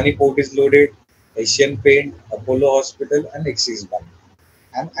 Adani Port is loaded, Asian Paint, Apollo Hospital, and Axis Bank.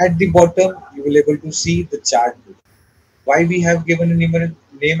 And at the bottom, you will able to see the chart book. Why we have given a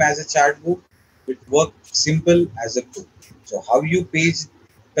name as a chart book? It works simple as a book. So how you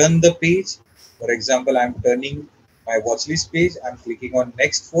turn the page. For example, I'm turning my watch list page. I'm clicking on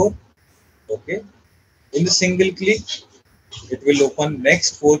next 4. Okay. In the single click, it will open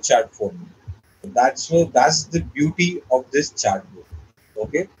next 4 chart for me. So that's the beauty of this chart book.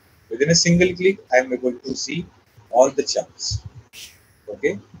 Okay. Within a single click, I'm able to see all the charts.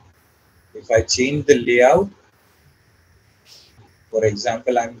 Okay. If I change the layout, for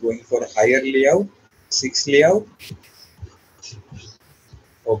example, I'm going for higher layout, 6 layout.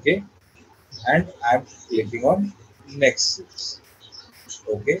 Okay. And I'm clicking on next 6.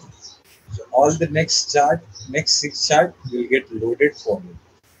 Okay. So all the next 6 chart will get loaded for me.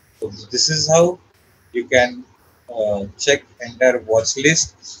 So this is how you can check entire watch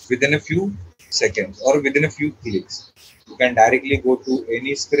list within a few seconds or within a few clicks. You can directly go to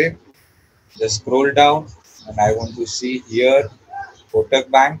any script, just scroll down, and I want to see here Kotak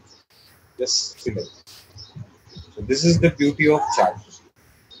Bank, just select. So this is the beauty of chart.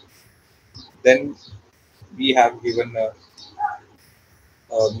 Then we have given a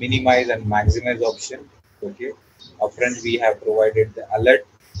minimize and maximize option. Okay, upfront we have provided the alert,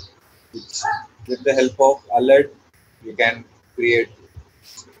 which with the help of alert you can create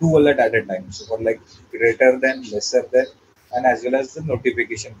 2 alert at a time. So for like greater than, lesser than, and as well as the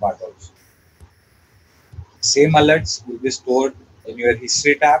notification part also. Same alerts will be stored in your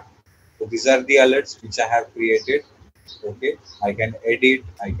history tab. So these are the alerts which I have created. Okay, I can edit,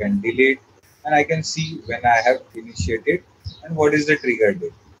 I can delete, and I can see when I have initiated and what is the trigger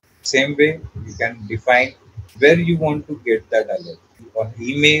date. Same way, you can define where you want to get that alert, on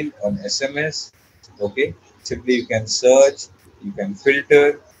email, on SMS. Okay, simply you can search, you can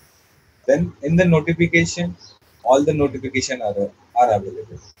filter. Then in the notification, all the notification are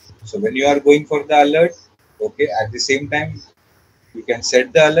available. So when you are going for the alert, okay, at the same time you can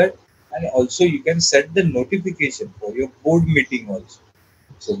set the alert, and also you can set the notification for your board meeting also.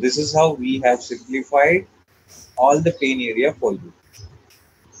 So this is how we have simplified all the pain area for you.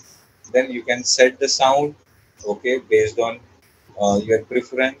 Then you can set the sound, okay, based on your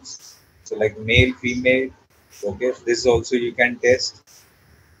preference. So like male, female, okay, this also you can test.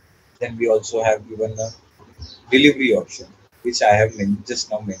 Then we also have given a delivery option, which I have just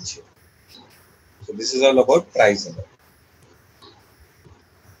now mentioned. So this is all about price alert.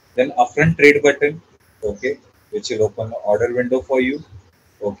 Then upfront trade button, okay, which will open the order window for you,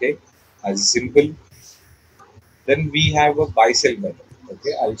 okay, as simple. Then we have a buy sell button,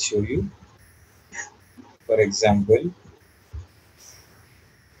 okay, I'll show you. For example,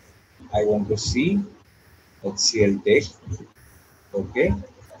 I want to see HCL take, okay,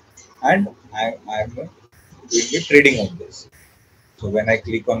 and I'm going to be trading on this. So when I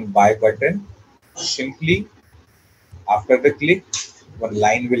click on buy button, simply after the click, one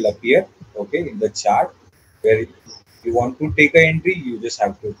line will appear, okay, in the chart where you want to take an entry, you just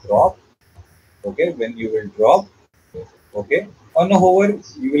have to drop, okay. When you will drop, okay, on a hover,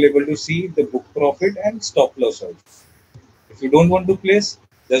 you will able to see the book profit and stop loss also. If you don't want to place,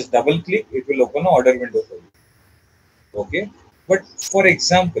 just double click, it will open an order window for you, okay. But for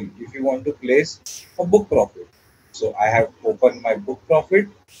example, if you want to place a book profit, so I have opened my book profit,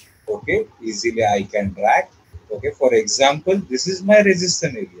 okay, easily I can drag, okay. For example, this is my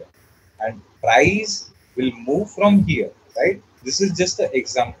resistance area and price will move from here, right? This is just an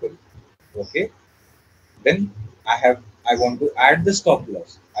example, okay. Then I want to add the stop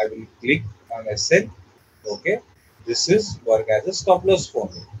loss. I will click on SL, okay. This is work as a stop loss for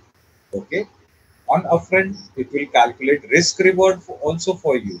me, okay. On upfront, it will calculate risk reward for also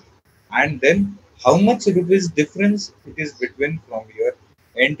for you, and then how much rupees difference it is between from your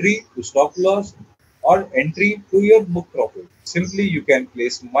entry to stop loss or entry to your book profit. Simply you can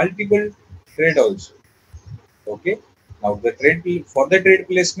place multiple trade also, okay. Now the trade, for the trade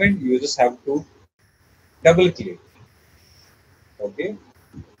placement, you just have to double click, okay.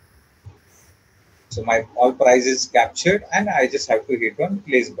 So my all price is captured and I just have to hit on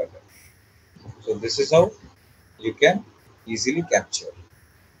place button. So this is how you can easily capture.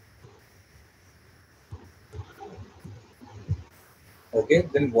 Okay,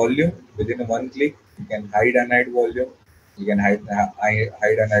 then volume, within one click, you can hide and hide volume. You can hide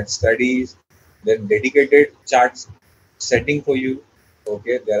and hide studies. Then dedicated charts setting for you.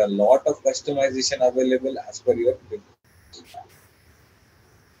 Okay, there are a lot of customization available as per your.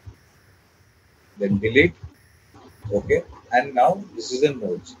 Then delete. Okay, and now this is a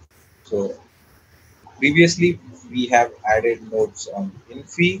notes. So previously we have added notes on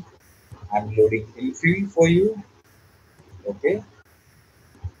Infi. I'm loading Infi for you. Okay,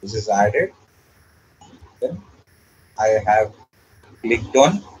 this is added. Then I have clicked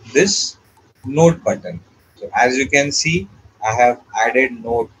on this note button. So as you can see, I have added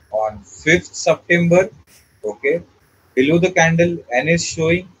note on 5th September. Okay, below the candle N is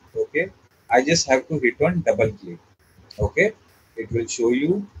showing. Okay, I just have to hit on double click. Okay, it will show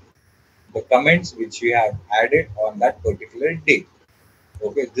you the comments which you have added on that particular date.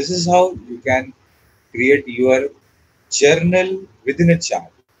 Okay, this is how you can create your journal within a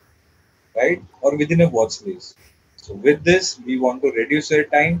chart, right, or within a watch list. So with this, we want to reduce your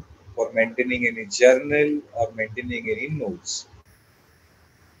time for maintaining any journal or maintaining any notes.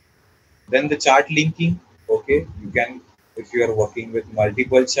 Then the chart linking, okay, you can, if you are working with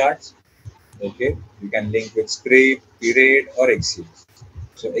multiple charts, okay, you can link with script, period, or exchange.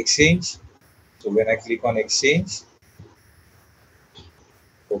 So exchange, so when I click on exchange,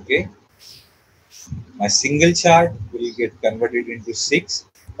 okay, my single chart will get converted into 6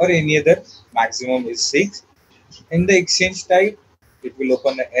 or any other, maximum is 6. In the exchange type, it will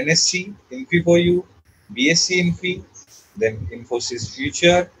open the NSC, Infi for you, BSC Infi, then Infosys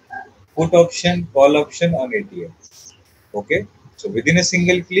Future, put option, call option on ATM. Okay, so within a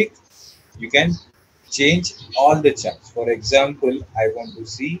single click, you can change all the charts. For example, I want to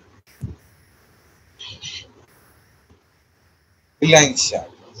see Reliance chart,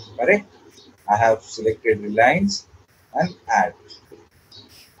 correct? I have selected Reliance and add.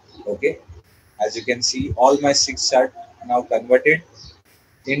 Okay, as you can see, all my 6 charts are now converted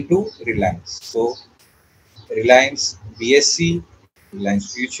into Reliance. So Reliance BSC,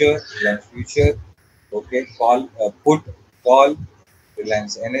 Reliance Future, okay, call, put, call,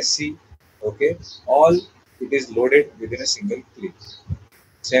 Reliance NSC, okay, all it is loaded within a single click.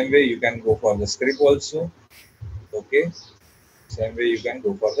 Same way you can go for the script also, okay, same way you can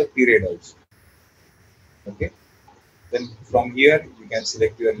go for the period also, okay. Then from here you can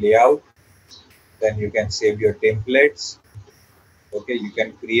select your layout, then you can save your templates, okay, you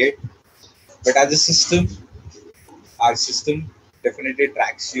can create, but as a system, our system definitely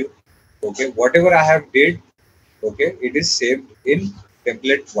tracks you, okay. Whatever I have did, okay, it is saved in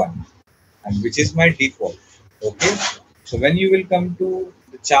template 1 and which is my default, okay. So when you will come to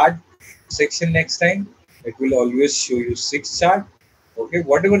the chart section next time, it will always show you 6 chart, okay,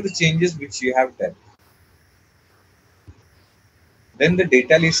 whatever the changes which you have done. Then the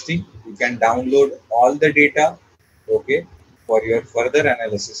data listing, you can download all the data, okay, for your further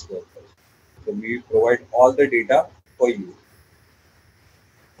analysis purpose. So we provide all the data for you.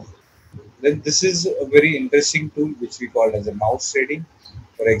 Then this is a very interesting tool which we call as a mouse trading.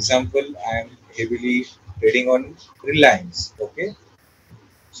 For example, I am heavily trading on Reliance, okay.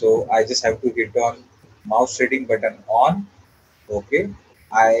 So I just have to hit on mouse trading button on, okay.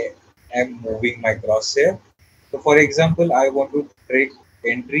 I am moving my crosshair. So for example, I want to trade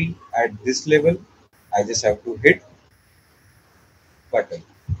entry at this level. I just have to hit button.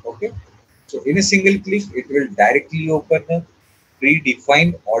 Okay. So in a single click, it will directly open a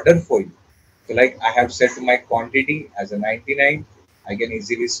predefined order for you. So like I have set my quantity as a 99. I can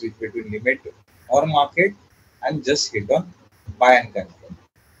easily switch between limit or market and just hit on buy and confirm.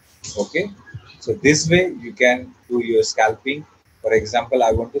 Okay. So this way you can do your scalping. For example,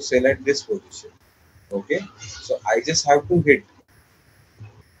 I want to sell at this position. Okay. So I just have to hit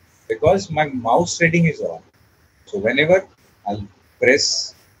because my mouse setting is on. So whenever I'll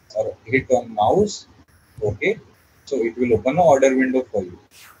press or hit on mouse, okay, so it will open an order window for you.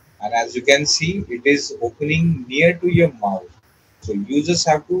 And as you can see, it is opening near to your mouse. So you just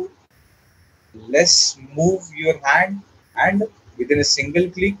have to less move your hand, and within a single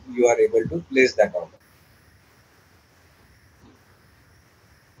click, you are able to place that order.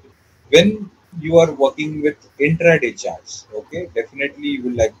 When you are working with intraday charts, okay, definitely you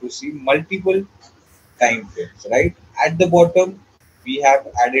will like to see multiple time frames, right? At the bottom, we have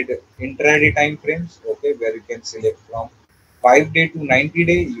added intraday time frames, okay, where you can select from 5 day to 90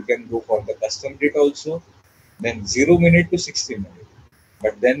 day. You can go for the custom date also, then 0 minute to 60 minute.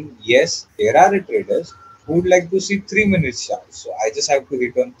 But then, yes, there are traders who would like to see 3 minute charts. So I just have to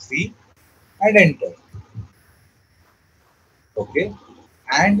hit on 3 and enter, okay.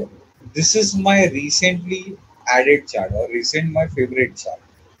 And this is my recently added chart or recent my favorite chart,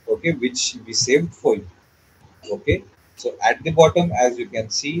 okay, which we saved for you. Okay, so at the bottom, as you can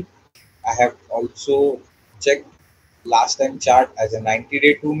see, I have also checked last time chart as a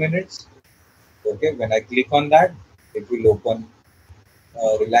 90-day 2 minutes. Okay, when I click on that, it will open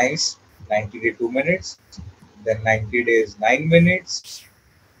Reliance 90-day 2 minutes, then 90 days 9 minutes.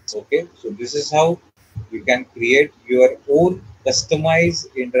 Okay, so this is how you can create your own customized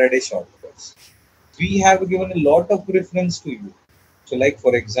intraday shortcuts. We have given a lot of preference to you. So, like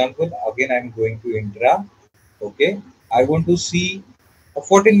for example, again I'm going to intra. Okay, I want to see a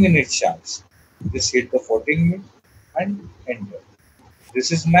 14-minute charts. Just hit the 14 minute and enter.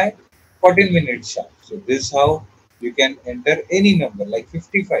 This is my 14-minute chart. So this is how you can enter any number like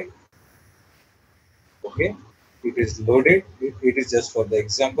 55. Okay, it is loaded. It is just for the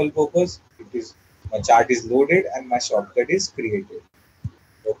example purpose. It is my chart is loaded and my shortcut is created.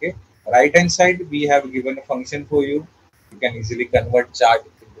 Okay, right hand side we have given a function for you. You can easily convert chart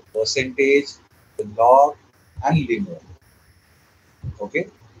into percentage, the log, and linear. Okay,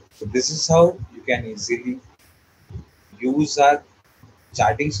 so this is how you can easily use our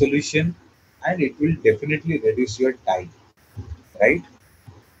charting solution, and it will definitely reduce your time, right?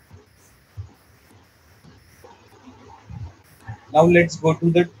 Now let's go to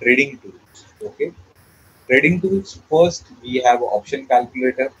the trading tools. Okay, trading tools, first we have option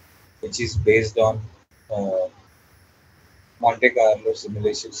calculator, which is based on uh, Monte Carlo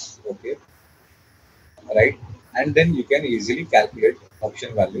simulations. Okay, right, and then you can easily calculate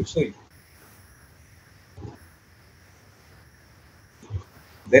option values. So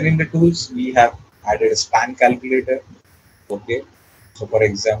then in the tools we have added a span calculator. Okay, so for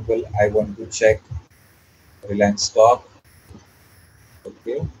example, I want to check Reliance stock.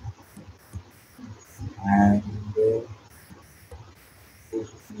 Okay, and push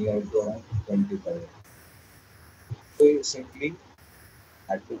near to around 25. So you simply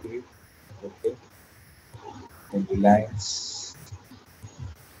add to grid. Okay, and Reliance.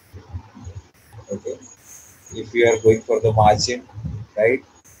 Okay, if you are going for the margin, right?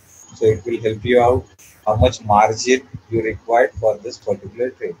 So it will help you out how much margin you require for this particular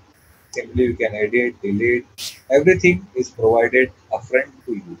trade. Simply you can edit, delete, everything is provided upfront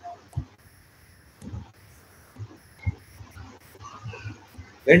to you.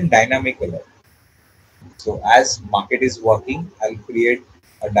 Then dynamic alert. So as market is working, I'll create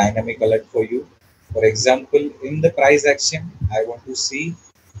a dynamic alert for you. For example, in the price action, I want to see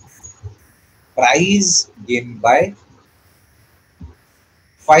price gain by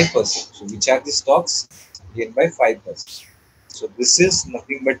 5%. So which are the stocks gain by 5%. So this is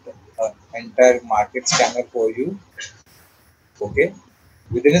nothing but entire market scanner for you. Okay,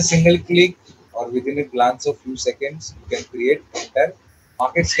 within a single click or within a glance of few seconds, you can create entire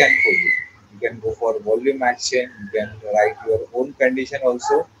market scan for you. You can go for volume action. You can write your own condition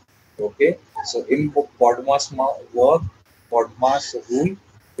also. Okay, so in Podmas work, Podmas rule,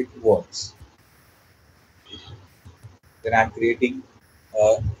 it works. Then I'm creating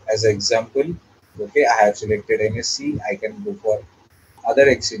as an example. Okay, I have selected NSC. I can go for other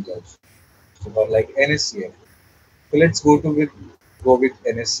exchanges. So for like NSCF. So let's go with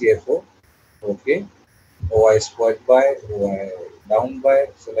NSCFO. Okay, OI spot buy, OI down buy.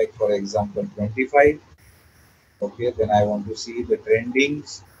 So like for example 25. Okay, then I want to see the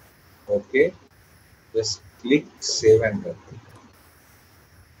trendings. Okay, just click save and run.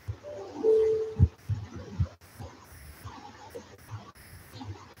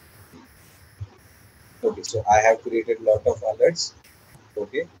 Okay, so I have created a lot of alerts.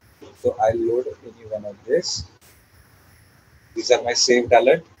 Okay, so I'll load any one of this. These are my saved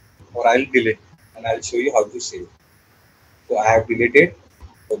alert, or I'll delete and I'll show you how to save. So I have deleted.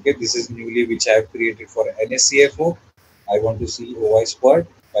 Okay, this is newly which I have created for NSCFO. I want to see OI spot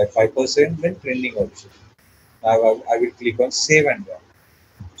by 5%, then trending option. Now I will click on save and run.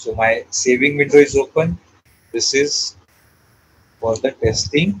 So my saving window is open. This is for the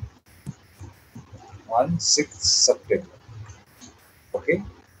testing on 6th September. Okay,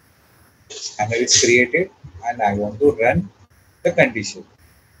 and it's created and I want to run the condition.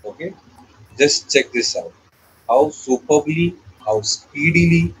 Okay, just check this out. How superbly, how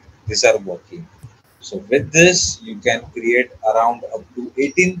speedily these are working. So with this, you can create around up to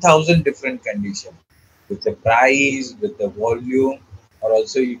 18,000 different conditions with the price, with the volume, or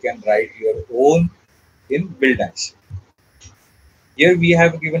also you can write your own in build action. Here we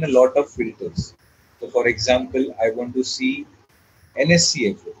have given a lot of filters. So for example, I want to see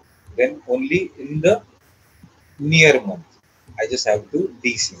NSCFO, then only in the near month. I just have to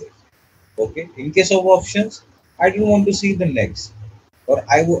deselect. Okay. In case of options, I don't want to see the next, or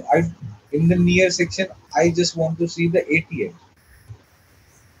I in the near section, I just want to see the ATM.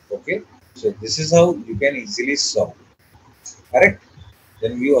 Okay. So this is how you can easily solve. Correct.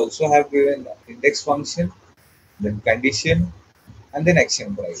 Then we also have given index function, then condition, and then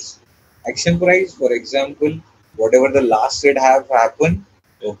action price. Action price, for example, whatever the last trade have happened,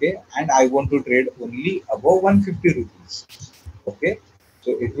 okay, and I want to trade only above 150 rupees. Okay,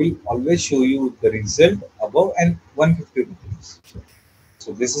 so it will always show you the result above and 150 rupees.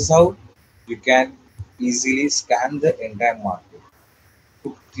 So this is how you can easily scan the entire market.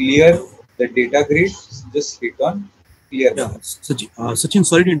 To clear the data grid, just click on clear Yeah, button. Sachin,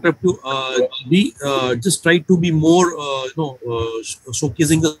 sorry to interrupt you. Just try to be more,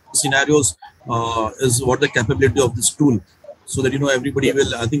 showcasing the scenarios is what the capability of this tool, so that everybody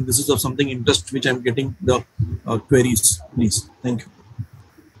will. I think this is of something interest which I'm getting the queries. Please, thank you.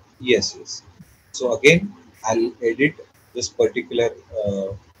 Yes, yes. So again, I'll edit this particular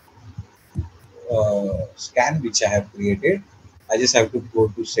scan which I have created. I just have to go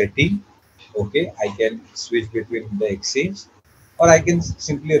to setting. Okay, I can switch between the exchange, or I can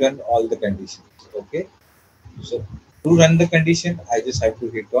simply run all the conditions. Okay, so to run the condition, I just have to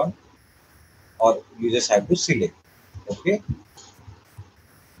hit on, or you just have to select. Okay,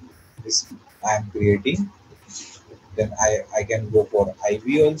 this I am creating. Then I can go for IV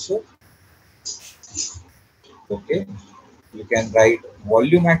also. Okay, you can write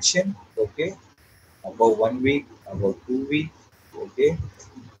volume action. Okay, about 1 week, about 2 weeks. Okay,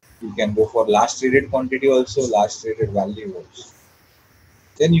 you can go for last traded quantity also, last traded value also.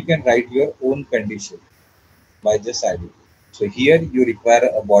 Then you can write your own condition by just adding. So here you require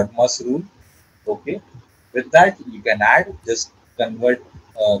a BODMAS rule. Okay, with that you can add, just convert,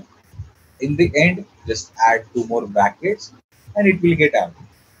 in the end just add two more brackets and it will get added.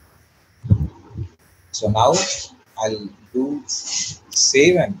 So now I'll do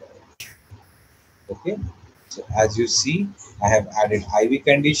save and okay. So as you see, I have added IV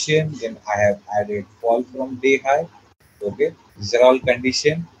condition, then I have added fall from day high. Okay, these are all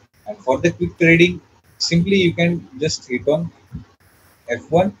condition. And for the quick trading, simply you can just hit on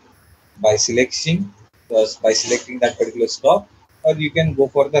F1 by selecting that particular stock, or you can go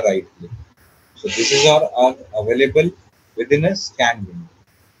for the right click. So this is are available within a scan window.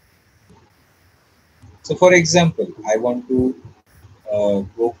 So for example, I want to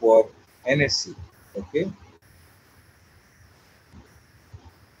go for NSC. Okay,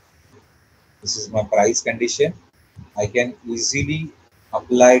 this is my price condition. I can easily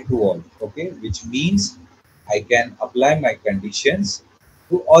apply to all. Okay, which means I can apply my conditions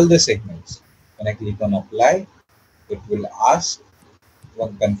to all the segments. When I click on apply, it will ask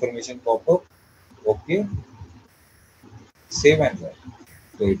one confirmation pop-up. Okay, save and run.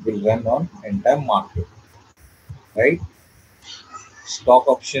 So it will run on entire market, right? Stock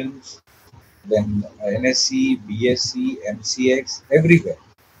options, then NSC, BSC, MCX, everywhere.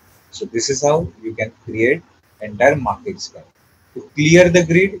 So this is how you can create entire market scan. To clear the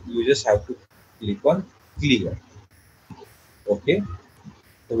grid, you just have to click on clear. Okay.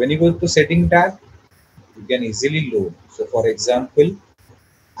 So when you go to setting tab, you can easily load. So for example,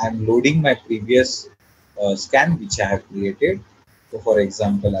 I'm loading my previous scan which I have created. So for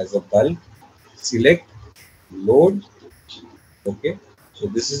example, as a bulk, select, load. Okay. So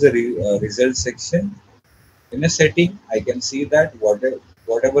this is the result section. In a setting, I can see that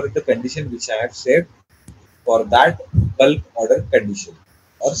whatever the condition which I have saved for that bulk order condition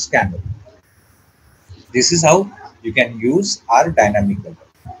or scanner. This is how you can use our dynamic alert.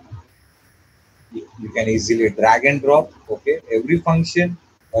 you can easily drag and drop. Okay, every function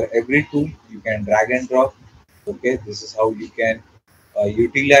or every tool you can drag and drop. Okay, this is how you can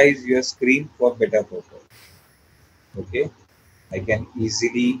utilize your screen for better purpose. Okay, I can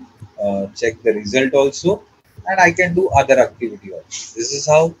easily check the result also, and I can do other activity also. This is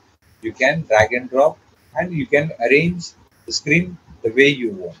how you can drag and drop, and you can arrange the screen the way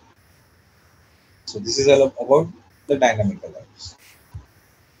you want. So this is all about the dynamic alerts.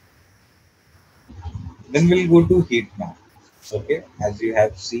 Then we'll go to heat map. Okay, as you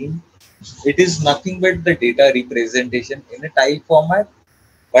have seen, it is nothing but the data representation in a tile format,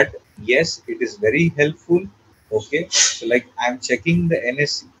 but yes, it is very helpful. Okay, so like I'm checking the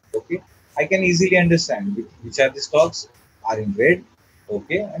NSE. Okay, I can easily understand which are the stocks are in red.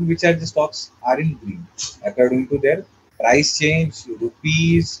 Okay, and which are the stocks are in green according to their price change,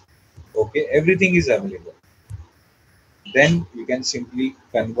 rupees. Okay, everything is available. Then you can simply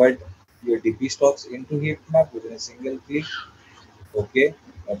convert your DP stocks into heat map within a single click. Okay,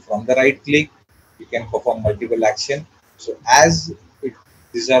 from the right click you can perform multiple action. So as it,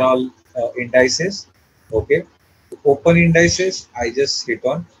 these are all indices. Okay, to open indices I just hit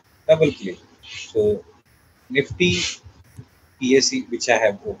on double click. So Nifty PSE which I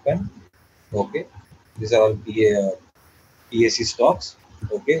have opened. Okay, these are all PSE stocks.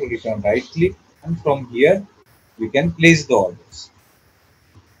 Okay, hit on right click, and from here you can place the orders.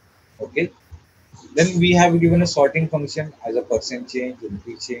 Okay, then we have given a sorting function as a percent change,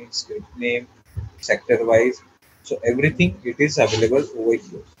 rupee change, script name, sector wise. So everything it is available over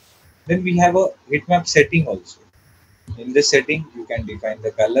here. Then we have a heat map setting also. In the setting, you can define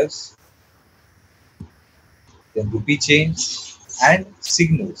the colors, then rupee change and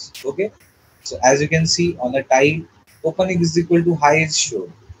signals. Okay. So as you can see on the tile, opening is equal to high is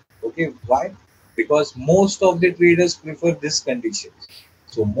shown. Okay. Why? Because most of the traders prefer this condition.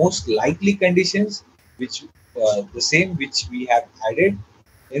 So most likely conditions which the same which we have added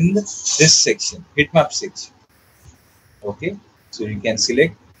in this section, heat map section. Okay, so you can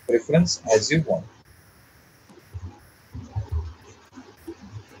select preference as you want.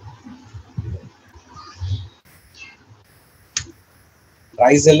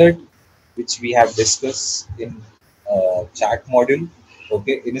 Price alert, which we have discussed in chart module.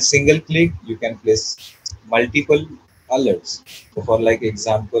 Okay, in a single click, you can place multiple alerts. So for like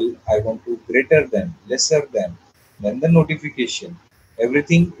example, I want to greater than, lesser than, then the notification.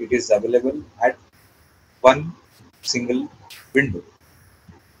 Everything it is available at one single window.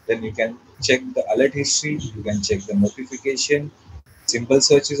 Then you can check the alert history, you can check the notification. Simple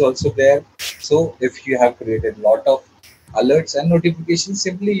search is also there. So if you have created lot of alerts and notifications,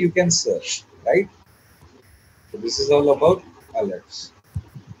 simply you can search, right? So this is all about alerts.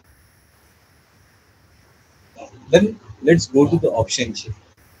 Then let's go to the option chain.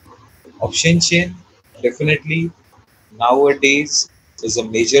 Option chain definitely nowadays is a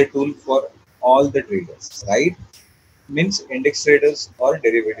major tool for all the traders, right? Means index traders or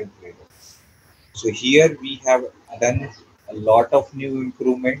derivative traders. So here we have done a lot of new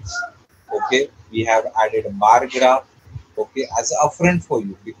improvements. Okay, we have added a bar graph. Okay, as upfront for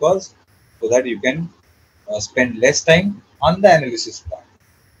you, because so that you can spend less time on the analysis part.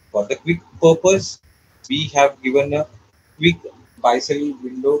 For the quick purpose, we have given a quick buy sell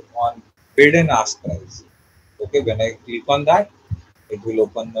window on bid and ask price. Okay, when I click on that, it will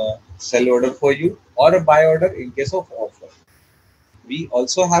open a sell order for you or a buy order in case of offer. We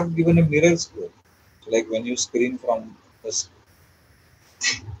also have given a mirror score. So like when you screen from just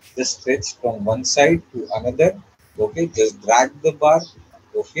stretch from one side to another. Okay, just drag the bar.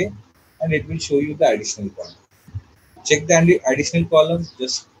 Okay, and it will show you the additional column. Check the additional columns.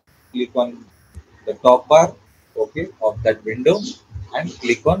 Just click on the top bar, okay, of that window, and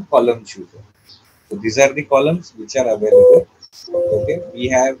click on column chooser. So these are the columns which are available. Okay, we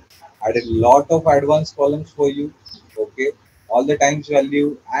have added a lot of advanced columns for you. Okay, all the times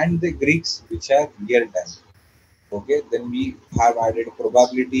value and the Greeks which are real time. Okay, then we have added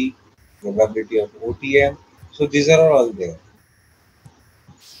probability of OTM. So these are all there.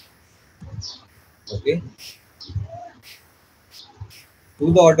 Okay,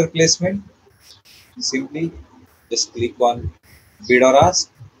 do the order placement. Simply just click on bid or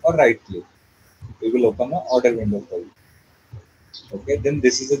ask or right click. We will open the order window for you. Okay, then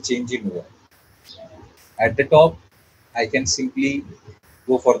this is a change in order. At the top, I can simply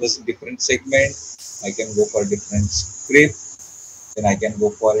go for this different segment. I can go for different script. Then I can go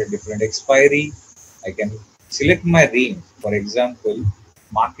for a different expiry. I can select my range. For example,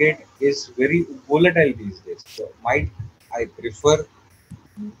 market is very volatile these days. So might I prefer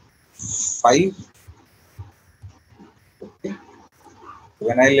 5. Okay.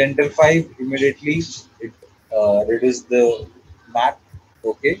 When I'll enter 5, immediately it reduces the map.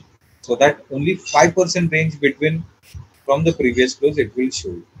 Okay, so that only 5% range between from the previous close it will show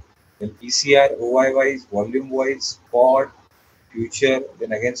you. Then PCR, OI wise, volume wise, spot, future,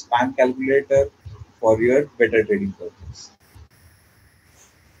 then again span calculator for your better trading purpose.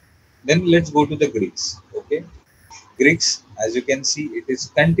 Then let's go to the Greeks. Okay, Greeks, as you can see, it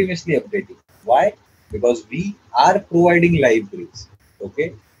is continuously updating. Why? Because we are providing live Greeks.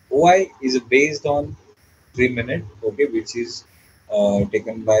 Okay, OI is based on 3 minute. Okay, which is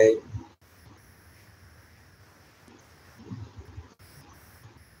taken by.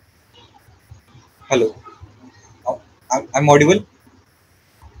 Hello, I'm audible.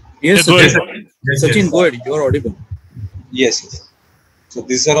 Yeah, Yes, go Yes, ahead. Sachin. sir. Yes, Sachin, yes. go ahead. You are audible. Yes, yes. So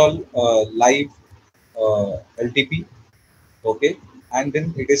these are all live LTP. Okay, and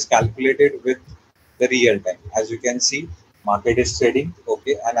then it is calculated with the real time. As you can see, market is trading.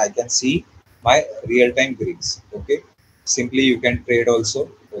 Okay, and I can see my real time Greeks. Okay, simply you can trade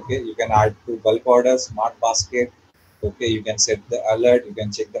also. Okay, you can add to bulk order, smart basket. Okay, you can set the alert. You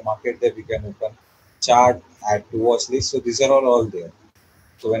can check the market there. You can open chart, add to watch list. So these are all there.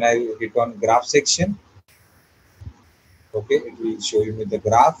 So when I hit on graph section, okay, it will show you me the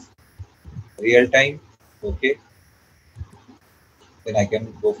graph real time. Okay, then I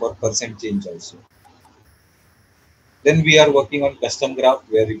can go for percent change also. Then we are working on custom graph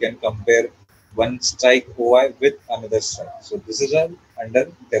where you can compare one strike OI with another strike. So this is all under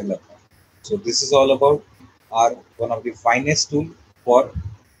development. So this is all about our one of the finest tool for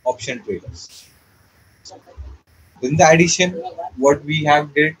option traders. In the addition, what we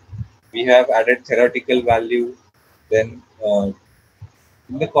have did, we have added theoretical value. Then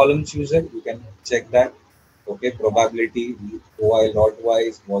in the column chooser, you can check that. Okay, probability, OI, lot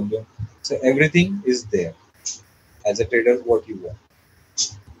wise, volume. So everything is there as a trader what you want.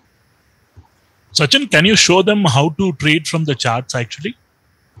 Sachin, can you show them how to trade from the charts actually?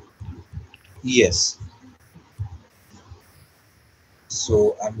 Yes.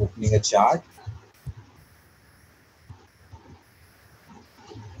 So I'm opening a chart.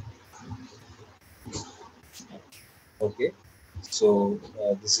 Okay. So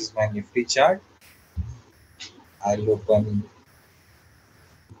this is my Nifty chart. I'll open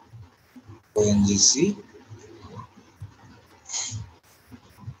ONGC.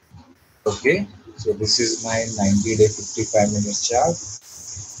 Okay. So this is my 90-day 55-minute chart.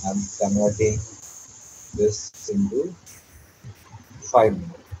 I'm converting this into 5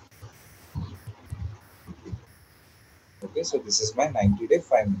 minutes. Okay. So this is my 90-day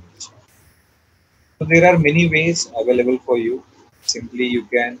 5-minute chart. So there are many ways available for you. Simply you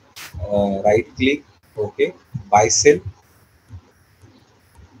can right click. Okay. Buy sell.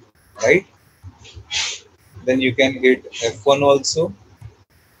 Right. Then you can hit F1 also.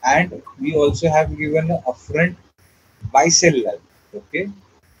 And we also have given a upfront buy sell line. Okay,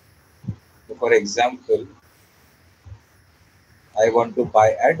 so for example, I want to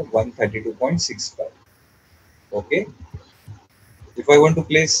buy at 132.65. Okay, if I want to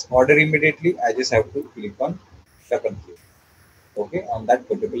place order immediately, I just have to click on double click. Okay, on that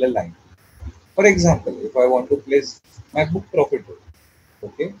particular line. For example, if I want to place my book profit,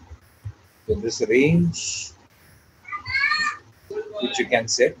 okay, so this range which you can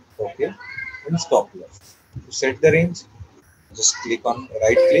set, okay, and stop loss. To set the range, just click on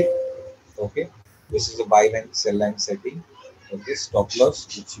right click. Okay, this is a buy line sell line setting. Okay, stop loss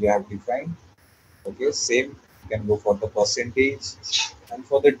which we have defined. Okay, same, you can go for the percentage and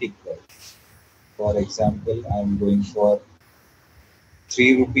for the tick price. For example, I'm going for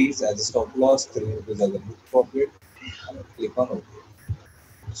 3 rupees as a stop loss, 3 rupees as a book profit, and I click on OK.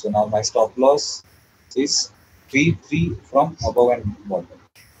 So now my stop loss is 3 from above and bottom.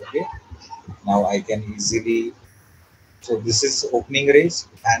 Okay, now I can easily, so this is opening range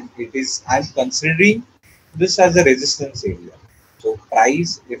and it is, I'm considering this as a resistance area. So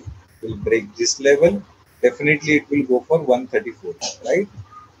price, if will break this level, definitely it will go for 134, right?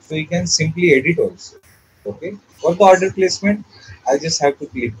 So you can simply edit also. Okay. For the order placement, I just have to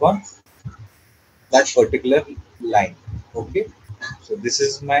click on that particular line. Okay. So this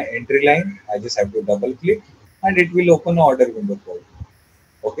is my entry line. I just have to double click and it will open an order window for you.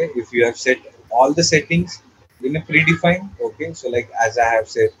 Okay, if you have set all the settings in a predefined. Okay, so like as I have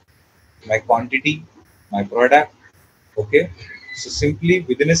said, my quantity, my product. Okay, so simply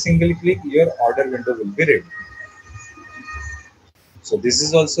within a single click your order window will be ready. So this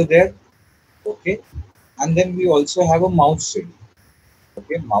is also there. Okay, and then we also have a mouse setting.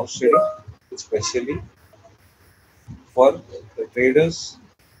 Okay, mouse setting especially for the traders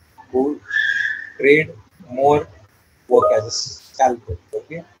who trade more, work as a scalpel,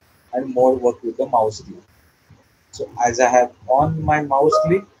 okay, and more work with the mouse click. So as I have on my mouse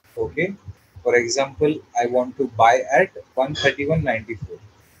click, okay, for example, I want to buy at 131.94.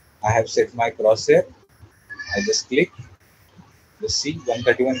 I have set my crosshair. I just click. You see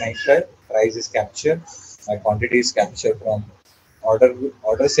 131.95 price is captured. My quantity is captured from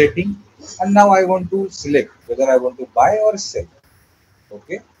order setting, and now I want to select whether I want to buy or sell.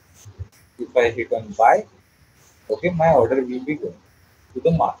 Okay, if I hit on buy, okay, my order will be going to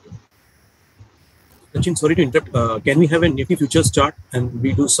the market. Sachin, sorry to interrupt. Can we have a Nifty futures chart and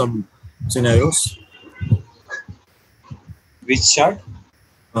we do some scenarios? Which chart?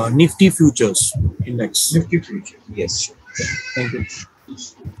 Nifty futures index. Nifty future. Yes, sure. Thank you.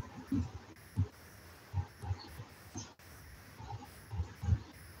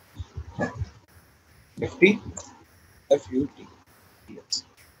 Nifty FUT. Yes.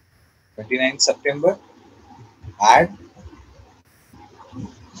 29th September. Add.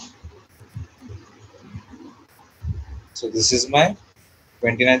 So this is my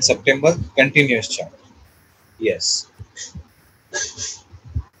 29th September continuous chart. Yes.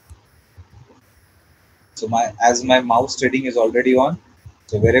 So as my mouse trading is already on,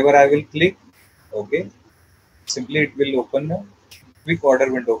 so wherever I will click, okay, simply it will open a quick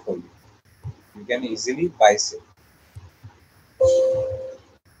order window for you. You can easily buy sell.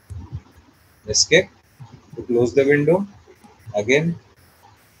 Escape to close the window. Again,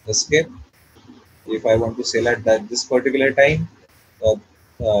 escape. If I want to sell at this particular time, uh,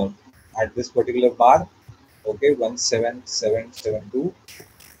 uh, at this particular bar, okay, 17772.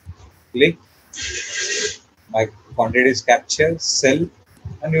 Click. My quantity is captured. Sell,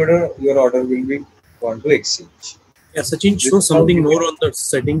 and your order will be gone to exchange. Yeah, Sachin, show something more on the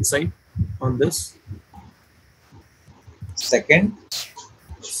setting side on this. Second,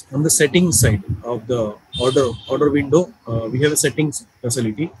 on the setting side of the order window, we have a settings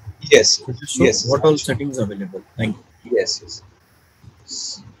facility. Yes. Yes. What all settings are available? Thank you. Yes.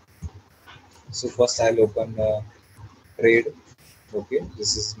 So first I'll open trade. Okay,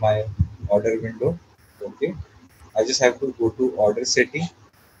 this is my order window. Okay, I just have to go to order setting.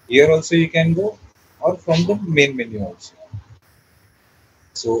 Here also you can go, or from the main menu also.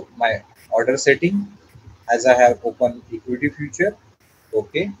 So my order setting, as I have opened equity future,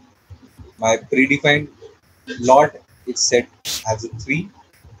 okay, my predefined lot is set as a 3.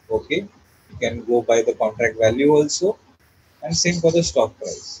 Okay, you can go by the contract value also, and same for the stock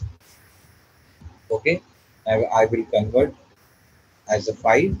price. Okay, I will convert as a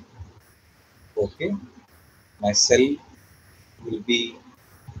 5. Okay, my sell will be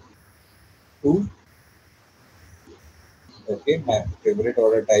 2. Okay, my favorite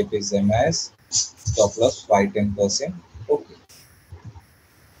order type is MS. Stop loss 5-10%. Okay,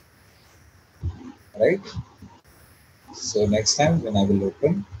 right. So next time when I will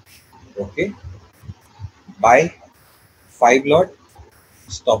open, okay, buy 5 lot.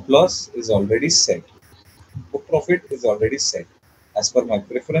 Stop loss is already set. Book profit is already set. As per my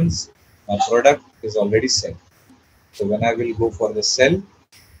preference, my product is already set. So when I will go for the sell,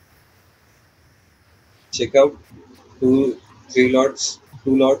 check out 2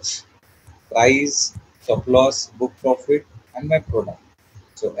 lots, price, stop loss, book profit, and my product.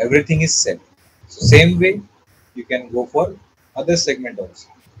 So everything is set. So same way, you can go for other segment also.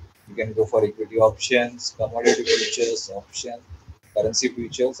 You can go for equity options, commodity futures, options, currency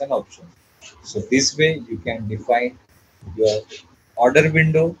futures, and options. So this way you can define your order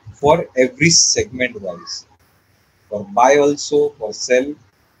window for every segment wise, for buy also, for sell,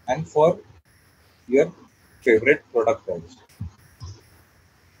 and for your favorite product also.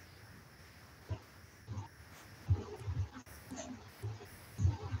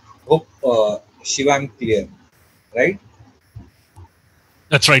 Hope Shiva, I'm clear, right?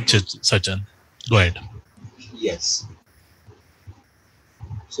 That's right, Sachin. Go ahead. Yes.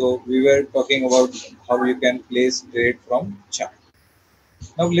 So we were talking about how you can place trade from chart.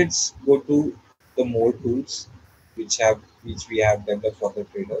 Now let's go to the more tools which we have developed for the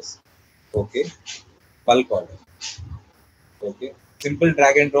traders. Okay, bulk order. Okay, simple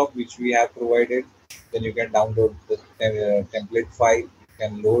drag and drop which we have provided. Then you can download the template file. You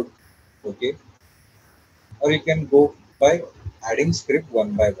can load. Okay, or you can go by adding script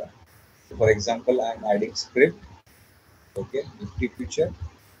one by one. So for example, I am adding script. Okay, Nifty future.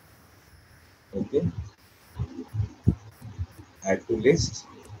 Okay, add to list.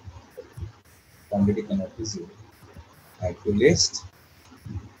 Quantity cannot be 0. Add to list.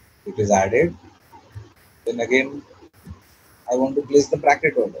 It is added. Then again, I want to place the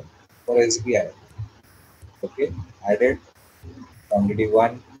bracket order for SBI. Okay, added. Quantity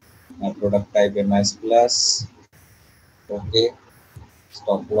 1. My product type MS plus. Okay,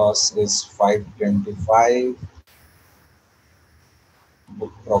 Stop loss is 525.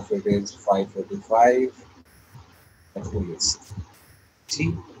 Book profit is 545.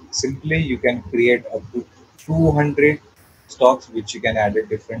 See, simply you can create up to 200 stocks which you can add at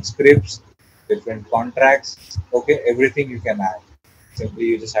different scripts, different contracts. Okay, everything you can add. Simply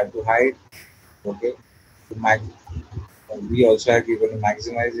you just have to hide. Okay, to we also have given a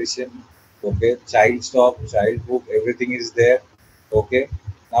maximization. Okay, child stop, child book, everything is there. Okay,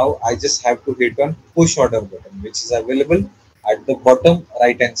 now I just have to hit on push order button, which is available at the bottom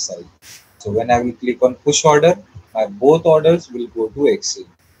right hand side. So when I will click on push order, my both orders will go to Excel.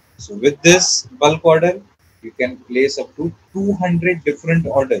 So with this bulk order, you can place up to 200 different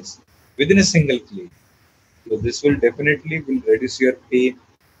orders within a single click. So this will definitely will reduce your pain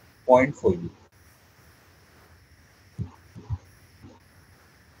point for you.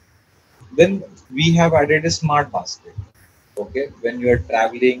 Then we have added a smart basket. Okay, when you are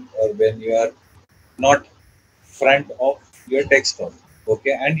traveling or when you are not front of your desktop,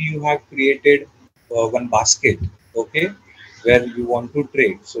 okay, and you have created one basket, okay, where you want to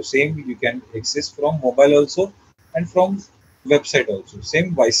trade. So same you can access from mobile also and from website also,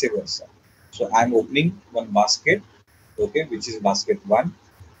 same vice versa. So I'm opening one basket, okay, which is basket one.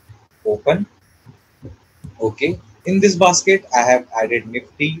 Open. Okay, in this basket I have added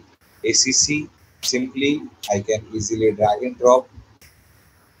Nifty, ACC. Simply I can easily drag and drop,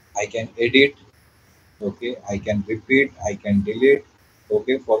 I can edit. Okay, I can repeat, I can delete.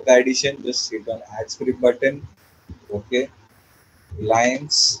 Okay, for the addition just hit on add script button. Okay,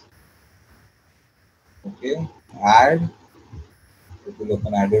 lines. Okay, add. It will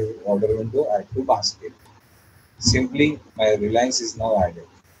open added order window, add to basket. Simply my reliance is now added.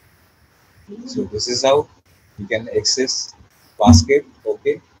 So this is how you can access basket.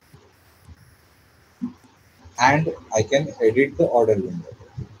 Okay, and I can edit the order window.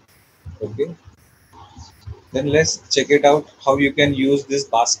 Okay, then let's check it out how you can use this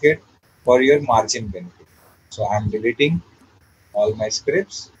basket for your margin benefit. So I'm deleting all my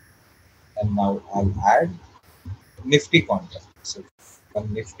scripts, and now I'll add Nifty contract. So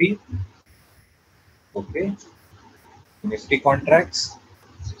from Nifty, okay, Nifty contracts,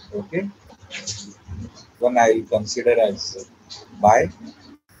 okay, one I'll consider as buy,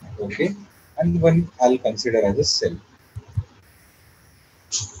 okay, and one I'll consider as a sell,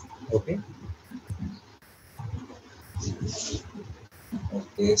 okay,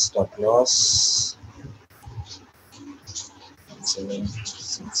 okay, stop loss, 7,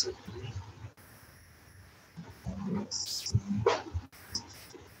 6,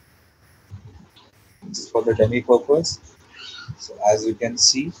 this is for the dummy purpose. So as you can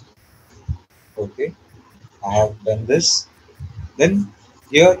see, okay, I have done this. Then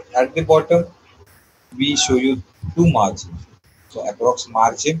here at the bottom, we show you two margins. So approx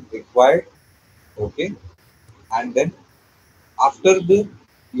margin required, okay, and then after the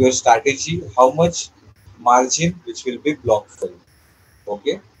your strategy, how much margin which will be blocked for you.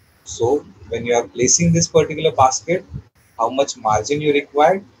 Okay, so when you are placing this particular basket, how much margin you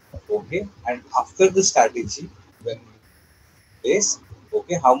required, okay, and after the strategy when you place,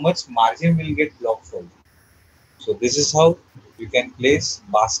 okay, how much margin will get blocked for you. So this is how you can place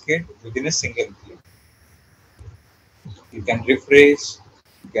basket within a single click. You can refresh,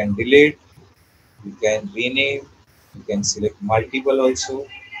 you can delete, you can rename, you can select multiple also.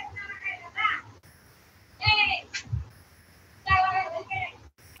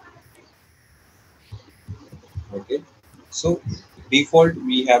 Okay, so default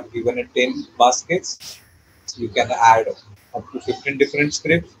we have given a 10 baskets. You can add up to 15 different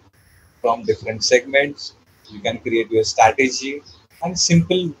scripts from different segments. You can create your strategy, and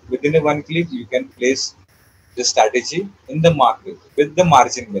simple within a one click you can place the strategy in the market with the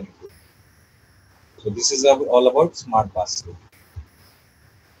margin benefit. So this is all about smart basket.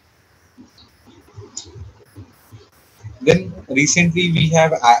 Then recently we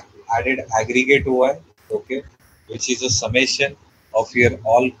have added aggregate OI, okay, which is a summation of your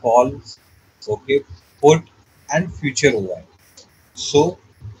all calls, okay, put and future OI. So,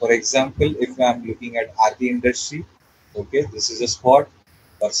 for example, if I'm looking at RT industry, okay, this is a spot,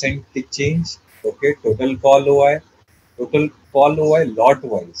 percentage change, okay, total call OI, total call OI lot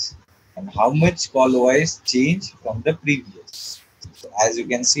wise, and how much call OI is changed from the previous. So as you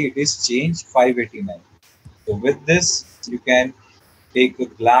can see, it is changed 589. So with this, you can take a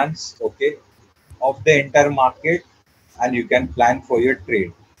glance, okay, of the entire market, and you can plan for your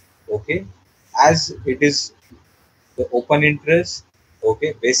trade, okay, as it is the open interest,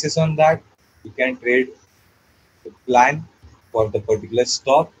 okay, basis on that you can trade the plan for the particular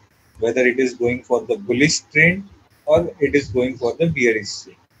stock, whether it is going for the bullish trend or it is going for the bearish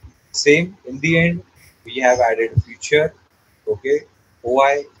trend. Same in the end, we have added future, okay,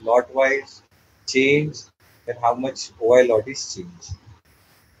 OI, lot wise, change, then how much OI lot is changed.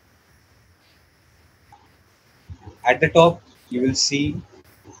 At the top, you will see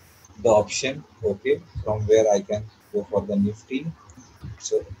the option, okay, from where I can go for the Nifty.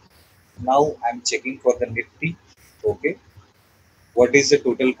 So now I'm checking for the Nifty, okay. What is the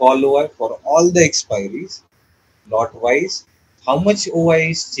total call OI for all the expiries, lot wise? How much OI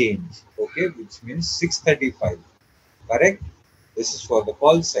is changed, okay, which means 635, correct? This is for the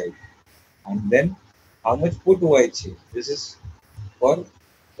call side. And then how much put OI change? This is for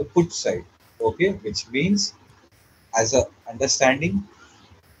the put side, okay, which means as a understanding,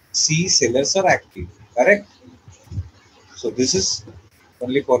 C sellers are active, correct? So this is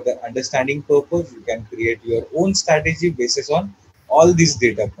only for the understanding purpose. You can create your own strategy basis on all these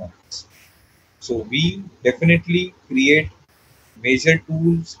data points. So we definitely create major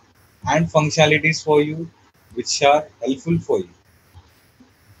tools and functionalities for you which are helpful for you.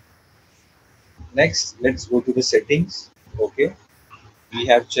 Next, let's go to the settings. Okay, we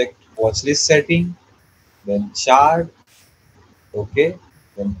have checked watch list setting, then chart, okay,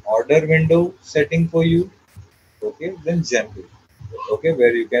 then order window setting for you, okay, then general, okay,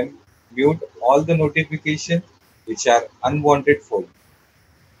 where you can mute all the notification which are unwanted for you.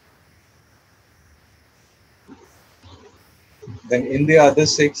 Then in the other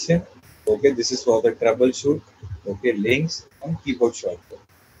section, okay, this is for the troubleshoot, okay, links and keyboard shortcut.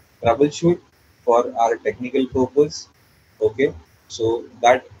 Troubleshoot for our technical purpose, okay, so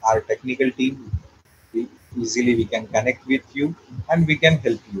that our technical team easily we can connect with you and we can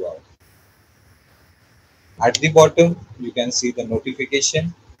help you out. At the bottom, you can see the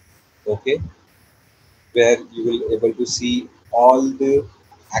notification, okay, where you will able to see all the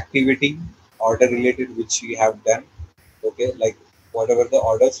activity order related which we have done, okay, like whatever the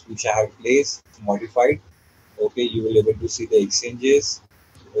orders which I have placed, modified, okay, you will able to see the exchanges,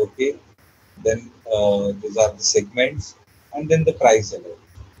 okay, then these are the segments and then the price alert.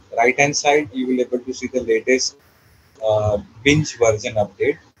 Right hand side, you will able to see the latest binge version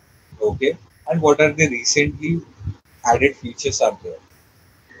update, okay, and what are the recently added features are there,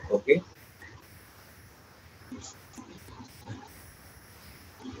 okay.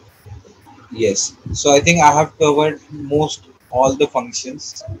 Yes, so I think I have covered most all the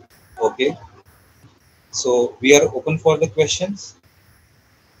functions, okay. So we are open for the questions.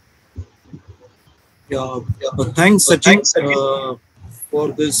 Yeah, thanks, Sachin,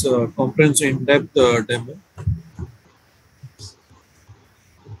 for this comprehensive, in-depth demo.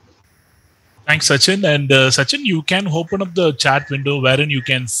 Thanks, Sachin. And Sachin, you can open up the chat window wherein you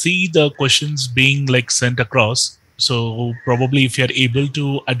can see the questions being like sent across. So probably if you're able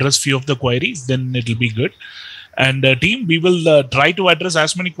to address few of the queries, then it'll be good. And team, we will try to address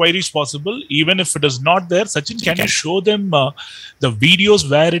as many queries possible. Even if it is not there, Sachin, can you show them the videos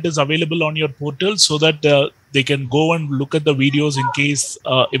where it is available on your portal so that they can go and look at the videos in case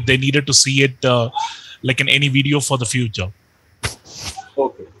if they needed to see it like in any video for the future?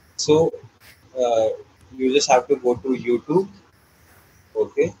 Okay, so you just have to go to YouTube.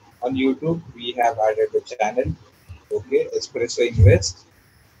 Okay, on YouTube we have added the channel. Okay, Espresso Invest.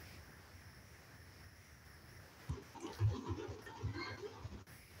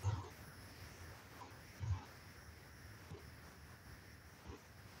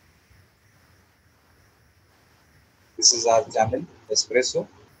 This is our channel, Espresso.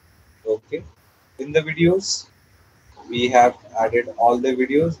 Okay, in the videos we have added all the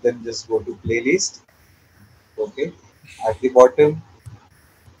videos. Then just go to playlist. Okay, at the bottom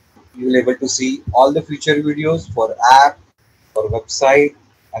you will able to see all the future videos for app, for website,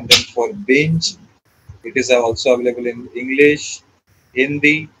 and then for binge. It is also available in English,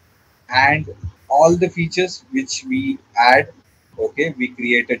 Hindi, and all the features which we add. Okay, we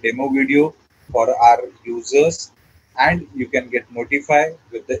create a demo video for our users, and you can get notified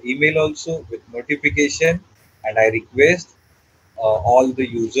with the email also with notification. And I request all the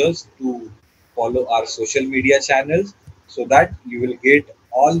users to follow our social media channels so that you will get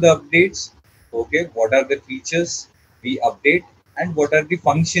all the updates. Okay, what are the features we update and what are the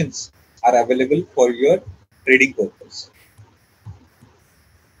functions are available for your trading purpose.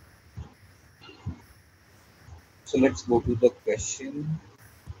 So let's go to the question.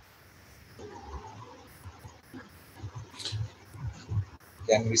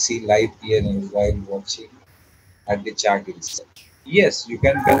 Can we see live here while watching at the chart itself? Yes, you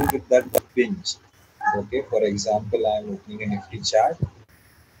can go with that binge. Okay, for example, I am opening a Nifty chart.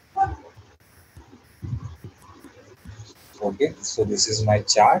 Okay, so this is my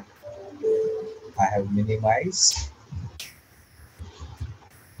chart. I have minimized.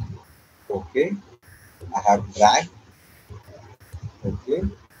 Okay, I have drag. Okay,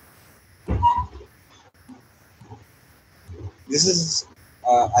 this is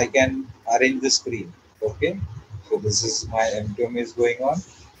I can arrange the screen. Okay, so this is my M2M is going on.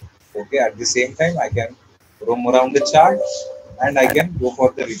 Okay, at the same time I can roam around the chart and I can go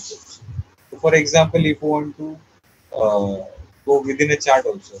for the reports. So for example, if you want to go within a chart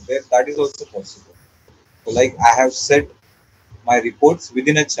also, that is also possible. So like I have set my reports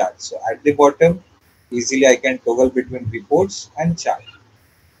within a chart. So at the bottom, easily I can toggle between reports and chart.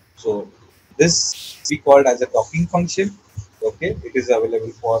 So this we called as a docking function. Okay, it is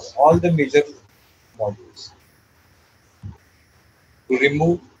available for all the major modules. To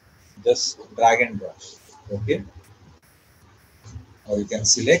remove, just drag and drop. Okay, or you can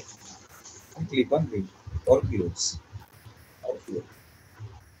select and click on remove or close or close.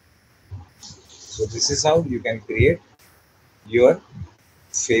 So this is how you can create your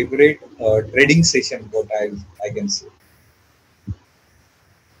favorite trading session. What I can say.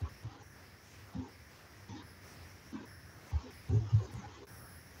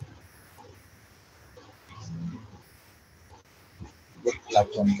 Good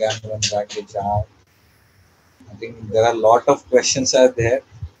platform can run back the chart. I think there are a lot of questions are there.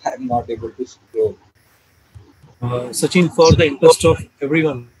 I'm not able to scroll. Sachin, for the interest of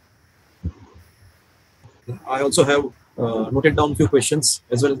everyone, I also have noted down a few questions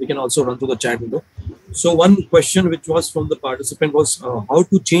as well. We can also run through the chat window. So one question which was from the participant was how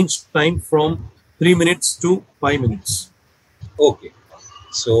to change time from 3 minutes to 5 minutes. Okay,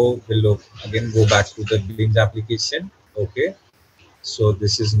 so we'll again go back to the BINGE application. Okay, so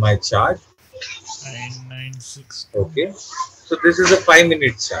this is my chart. 996. Okay, so this is a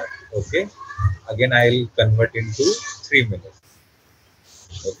 5-minute chart. Okay, again I'll convert into 3 minutes.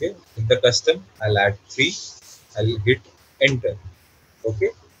 Okay, in the custom I'll add 3. I'll hit enter. Okay,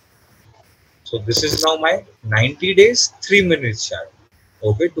 so this is now my 90 days 3 minutes chart.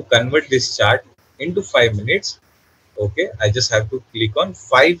 Okay, to convert this chart into 5 minutes, okay, I just have to click on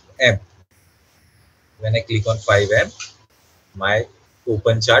 5M. When I click on 5M, my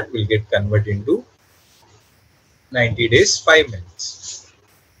open chart will get converted into 90 days 5 minutes.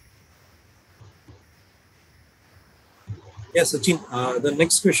 Yes, Sachin. The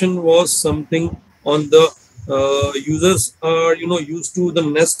next question was something on the users are used to the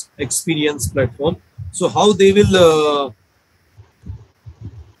Nest experience platform. So how they will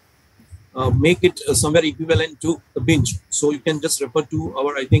make it somewhere equivalent to the binge. So you can just refer to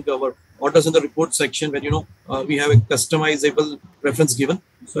our, I think, our orders in the report section where we have a customizable reference given.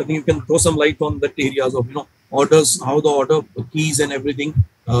 So I think you can throw some light on that areas of orders, how the order keys and everything,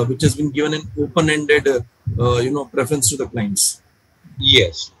 which has been given an open-ended preference to the clients.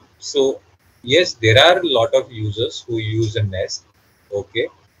 Yes. So yes, there are a lot of users who use a Nest. Okay.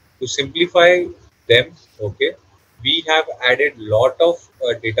 To simplify them, okay, we have added lot of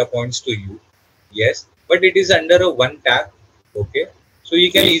data points to you. Yes, but it is under a one tab. Okay. So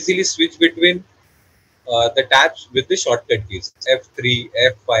you can easily switch between the tabs with the shortcut keys F3,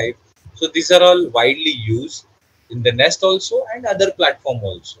 F5. So these are all widely used in the Nest also and other platform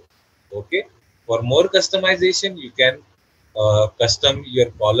also. Okay. For more customization, you can custom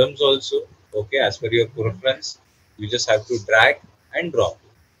your columns also. Okay, as per your preference, you just have to drag and drop.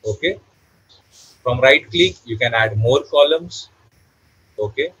 Okay, from right click, you can add more columns.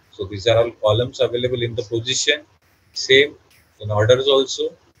 Okay, so these are all columns available in the position. Same in orders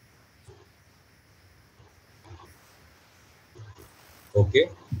also. Okay,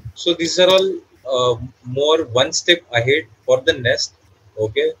 so these are all more one step ahead for the Nest.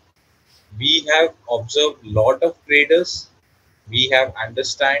 Okay, we have observed lot of traders, we have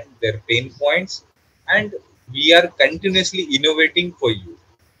understand their pain points, and we are continuously innovating for you.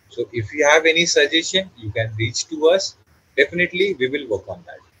 So if you have any suggestion, you can reach to us. Definitely we will work on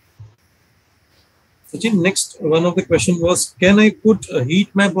that. Sachin, next one of the question was, can I put a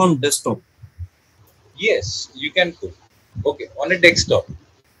heat map on desktop? Yes, you can put. Okay, on a desktop.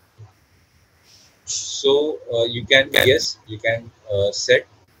 So you can, yes, you can set.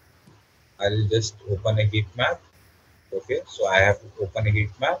 I'll just open a heat map. Okay, so I have to open a heat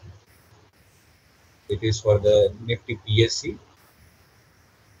map. It is for the Nifty PSC.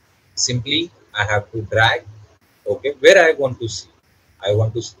 Simply I have to drag. Okay, where I want to see. I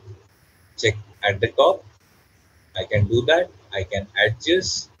want to check at the top. I can do that. I can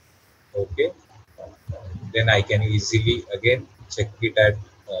adjust. Okay, then I can easily again check it at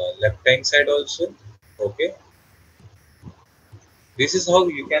left hand side also. Okay, this is how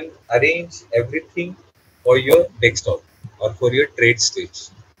you can arrange everything for your desktop or for your trade stage.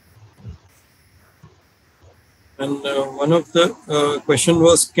 And one of the question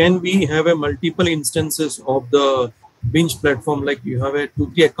was, can we have a multiple instances of the Binge platform? Like you have a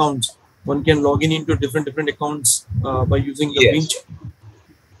 2-3 accounts, one can log in into different accounts by using the Yes, Binge.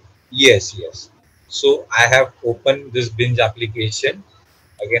 yes. So I have opened this Binge application.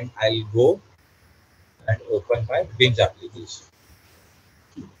 Again, I'll go and open my Binge application.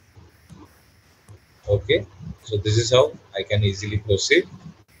 Okay, so this is how I can easily proceed.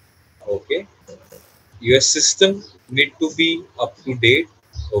 Okay, your system need to be up to date,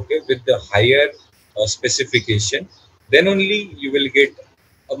 okay, with the higher specification, then only you will get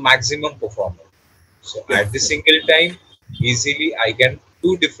a maximum performance. So Yeah. at the single time, easily I can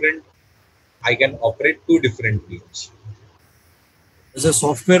operate two different teams. As a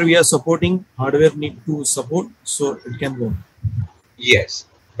software we are supporting, hardware need to support, so it can go. Yes,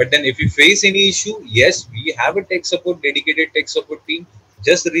 but then if you face any issue, yes, we have a tech support, dedicated tech support team.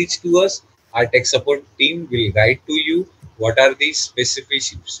 Just reach to us. Our tech support team will guide to you what are the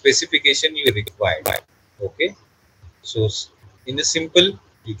specification you require. Okay, so in the simple,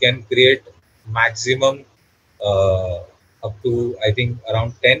 you can create maximum uh, up to I think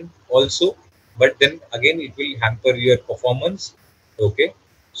around 10 also, but then again it will hamper your performance. Okay,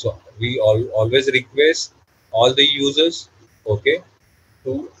 so we always request all the users, okay,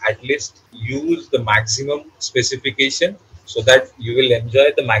 to at least use the maximum specification so that you will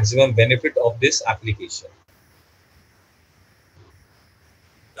enjoy the maximum benefit of this application.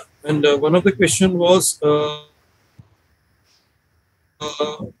 And one of the question was,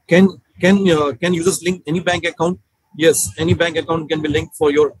 can users link any bank account? Yes, any bank account can be linked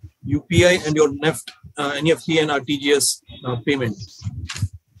for your UPI and your NEFT and RTGS payment.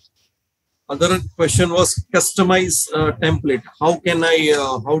 Other question was customize template.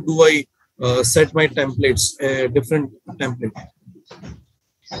 How do I set my templates, different template?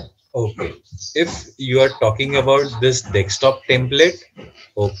 Okay, if you are talking about this desktop template,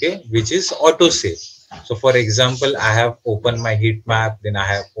 okay, which is auto save. So for example, I have opened my heat map, then I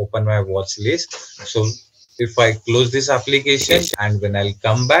have opened my watch list. So if I close this application and when I'll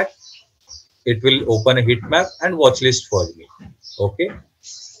come back, it will open a heat map and watch list for me. Okay,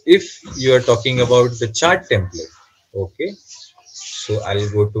 if you are talking about the chart template, okay, so I'll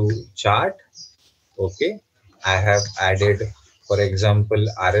go to chart. Okay, I have added, for example,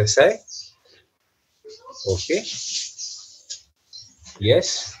 RSI. Okay,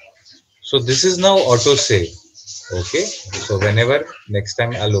 yes, so this is now auto save. Okay, so whenever next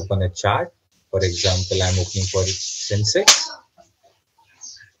time I'll open a chart, for example, I'm opening for Sensex.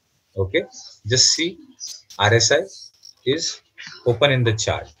 Okay, just see RSI is open in the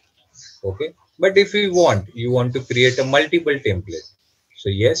chart. Okay, but if you want to create a multiple template, so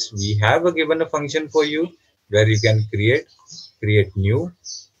yes, we have a given a function for you where you can create new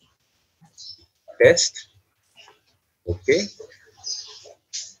test. Okay,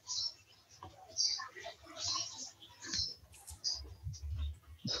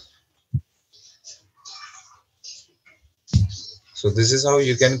 so this is how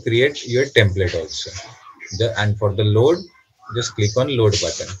you can create your template also. And for the load, just click on load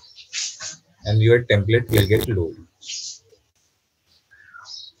button and your template will get loaded.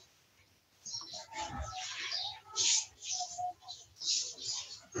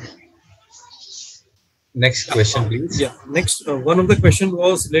 Next question, please. Yeah. Next, one of the question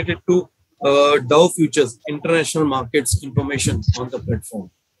was related to Dow futures, international markets information on the platform.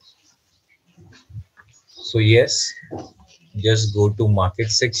 So yes, just go to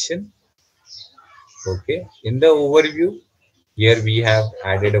market section. Okay, in the overview, here we have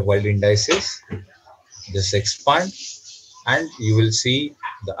added a world indices. Just expand and you will see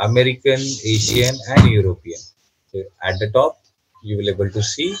the American, Asian and European. So at the top, you will able to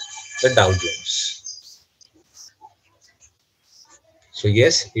see the Dow Jones. So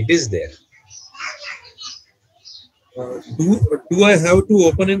yes, it is there. Do I have to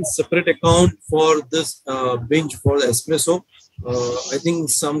open in separate account for this binge for the Espresso? I think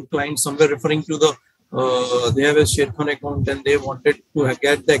some clients somewhere referring to the they have a SharePoint account and they wanted to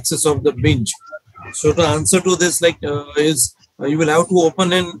get the access of the binge. So the answer to this is you will have to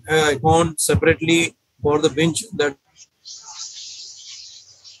open an account separately for the binge. That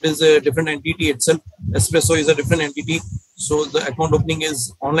is a different entity itself. Espresso is a different entity. So the account opening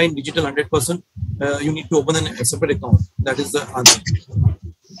is online, digital, 100%. You need to open a separate account. That is the answer.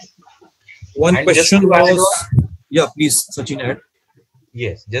 One And question was, yeah, please, Sachin, add.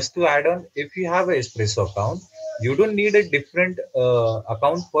 Yes, just to add on, if you have an Espresso account, you don't need a different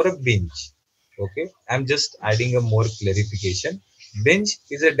account for a binge. Okay, I'm just adding a more clarification. Binge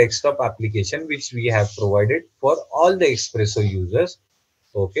is a desktop application which we have provided for all the Espresso users.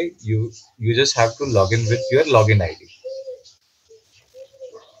 Okay, you just have to log in with your login ID.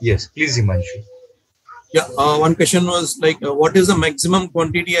 Yes, please, Himanshu. Yeah, one question was like, what is the maximum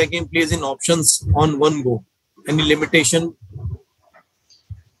quantity I can place in options on one go? Any limitation?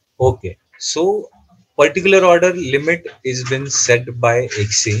 Okay, so particular order limit is been set by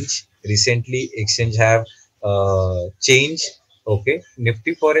exchange. Recently, exchange have changed. Okay,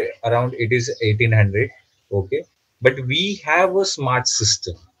 Nifty for around it is 1800. Okay, but we have a smart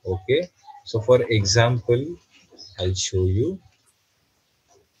system. Okay, so for example, I'll show you.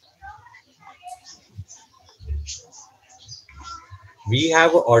 We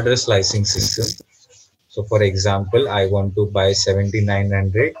have a order slicing system. So for example, I want to buy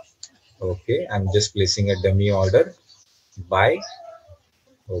 7900. Okay, I'm just placing a dummy order buy.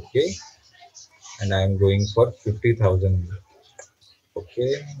 Okay, and I'm going for 50,000.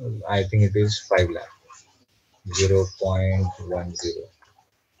 Okay, I think it is 5 lakh, 0.10.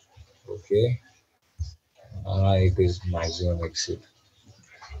 Okay, it is maximum exit.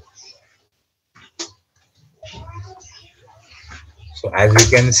 So as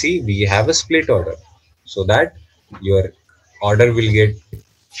you can see, we have a split order, so that your order will get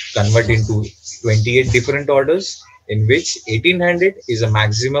convert into 28 different orders, in which 1800 is a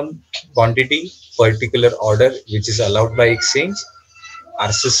maximum quantity particular order which is allowed by exchange.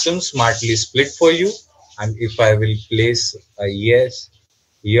 Our system smartly split for you, and if I will place a yes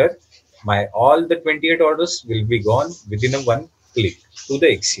here, my all the 28 orders will be gone within a one click to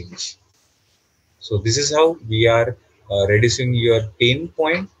the exchange. So this is how we are reducing your pain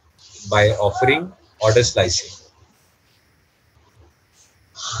point by offering order slicing.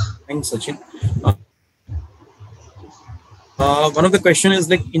 Thanks, Sachin. One of the question is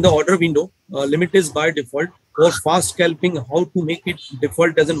like in the order window, limit is by default. For fast scalping, how to make it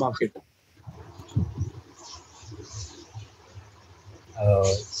default as a market?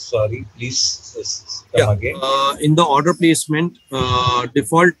 Sorry, please come again. In the order placement,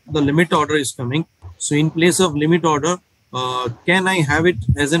 default the limit order is coming. So in place of limit order, can I have it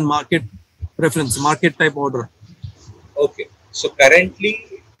as in market preference, market type order? Okay, so currently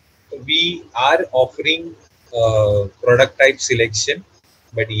we are offering product type selection,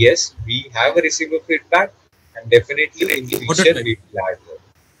 but yes, we have a receiver feedback, and definitely in future we will add more.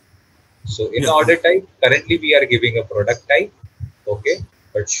 So in order type, currently we are giving a product type, okay,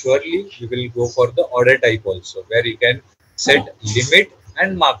 but surely we will go for the order type also, where you can set limit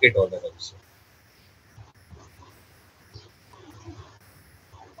and market order also.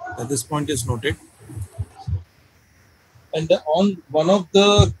 At this point is noted. And on one of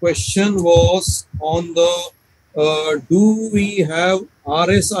the question was on the do we have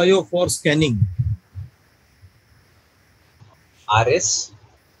RSIO for scanning? RSIO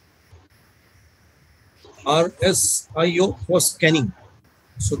for scanning.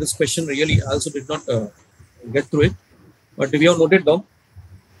 So this question really also did not get through it, but we have noted down.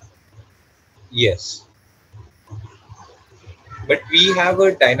 Yes. But we have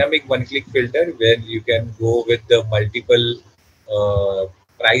a dynamic one-click filter where you can go with the multiple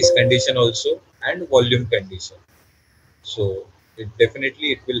price condition also and volume condition. So it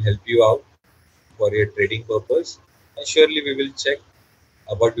definitely will help you out for your trading purpose, and surely we will check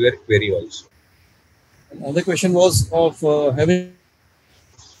about your query also. Another question was of having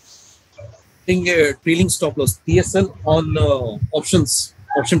a trailing stop loss TSL on option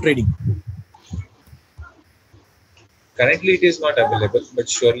trading. Currently it is not available, but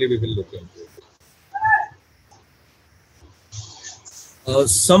surely we will look into it.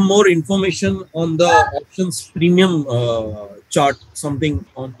 Some more information on the options premium chart, something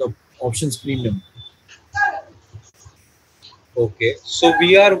on the options premium. Okay, so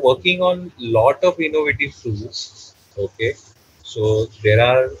we are working on lot of innovative tools. Okay, so there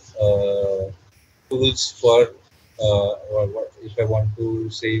are tools for if I want to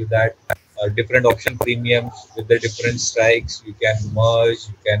say that different option premiums with the different strikes, you can merge,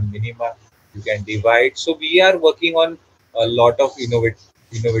 you can minimize, you can divide. So we are working on a lot of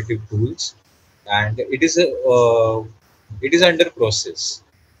innovative tools, and it is under process.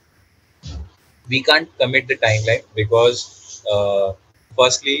 We can't commit the timeline because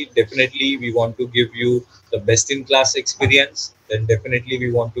firstly, definitely we want to give you the best in class experience, then definitely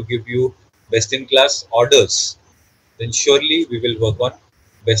we want to give you best in class orders, then surely we will work on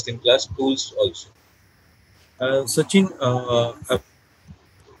best in class tools also. Sachin,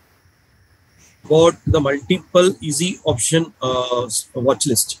 about the multiple easy option watch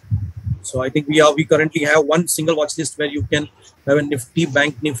list. So I think we currently have one single watch list where you can have a Nifty,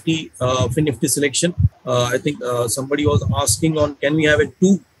 Bank Nifty, Fin Nifty selection. I think somebody was asking on, can we have a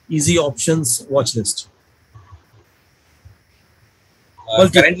two easy options watch list?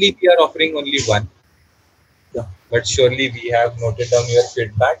 Currently, we are offering only one. Yeah. But surely we have noted down your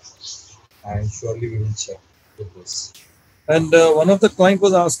feedback, and surely we will check with this. And one of the client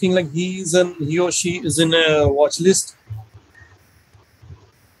was asking, like, he or she is in a watch list.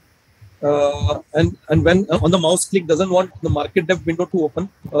 And when on the mouse click doesn't want the market depth window to open,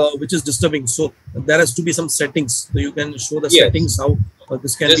 which is disturbing. So there has to be some settings. So you can show the settings how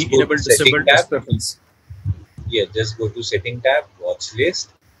this can Just be enabled, disabled, this preference. Yeah, just go to setting tab, watch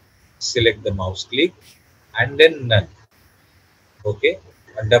list, select the mouse click, and then none. Okay,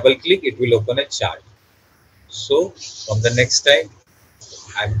 and double click, it will open a chart. So from the next time,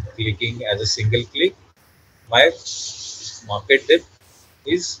 I'm clicking as a single click, my market dip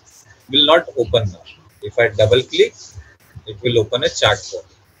will not open now. If I double click, it will open a chart for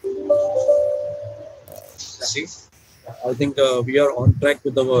me. See, I think we are on track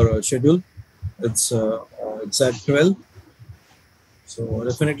with our schedule. It's at 12. So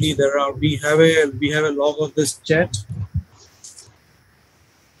definitely we have a log of this chat.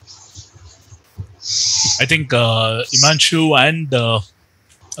 I think Imanshu and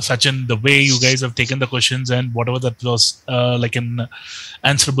Sachin, the way you guys have taken the questions and whatever that was like an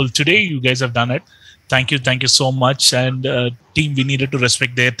answerable today, you guys have done it. Thank you so much. And team, we needed to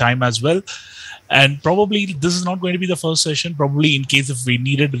respect their time as well. And probably this is not going to be the first session. Probably in case if we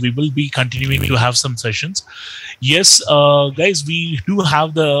need it, we will be continuing to have some sessions. Yes, guys, we do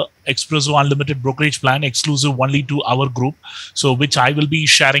have the Espresso Unlimited Brokerage plan exclusive only to our group. So which I will be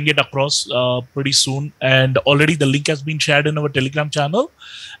sharing it across pretty soon. And already the link has been shared in our Telegram channel.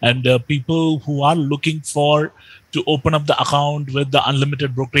 And people who are looking for to open up the account with the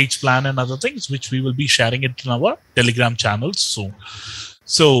unlimited brokerage plan and other things, which we will be sharing it in our Telegram channels soon.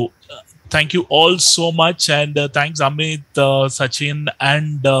 So thank you all so much. And thanks Amit, Sachin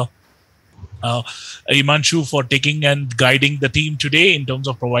and Imanshu for taking and guiding the team today in terms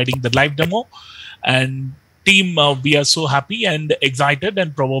of providing the live demo. And team, we are so happy and excited,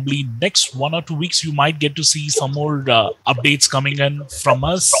 and probably next 1 or 2 weeks, you might get to see some more updates coming in from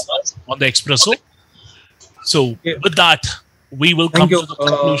us on the Espresso. So with that, we will come to the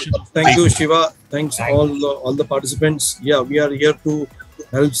conclusion. Thank you, Shiva. Thanks all the participants. Yeah, we are here to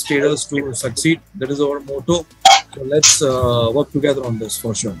help traders to succeed. That is our motto. So let's work together on this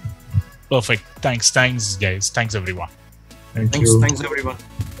for sure. Perfect. Thanks guys. Thanks everyone. Thanks, thanks everyone.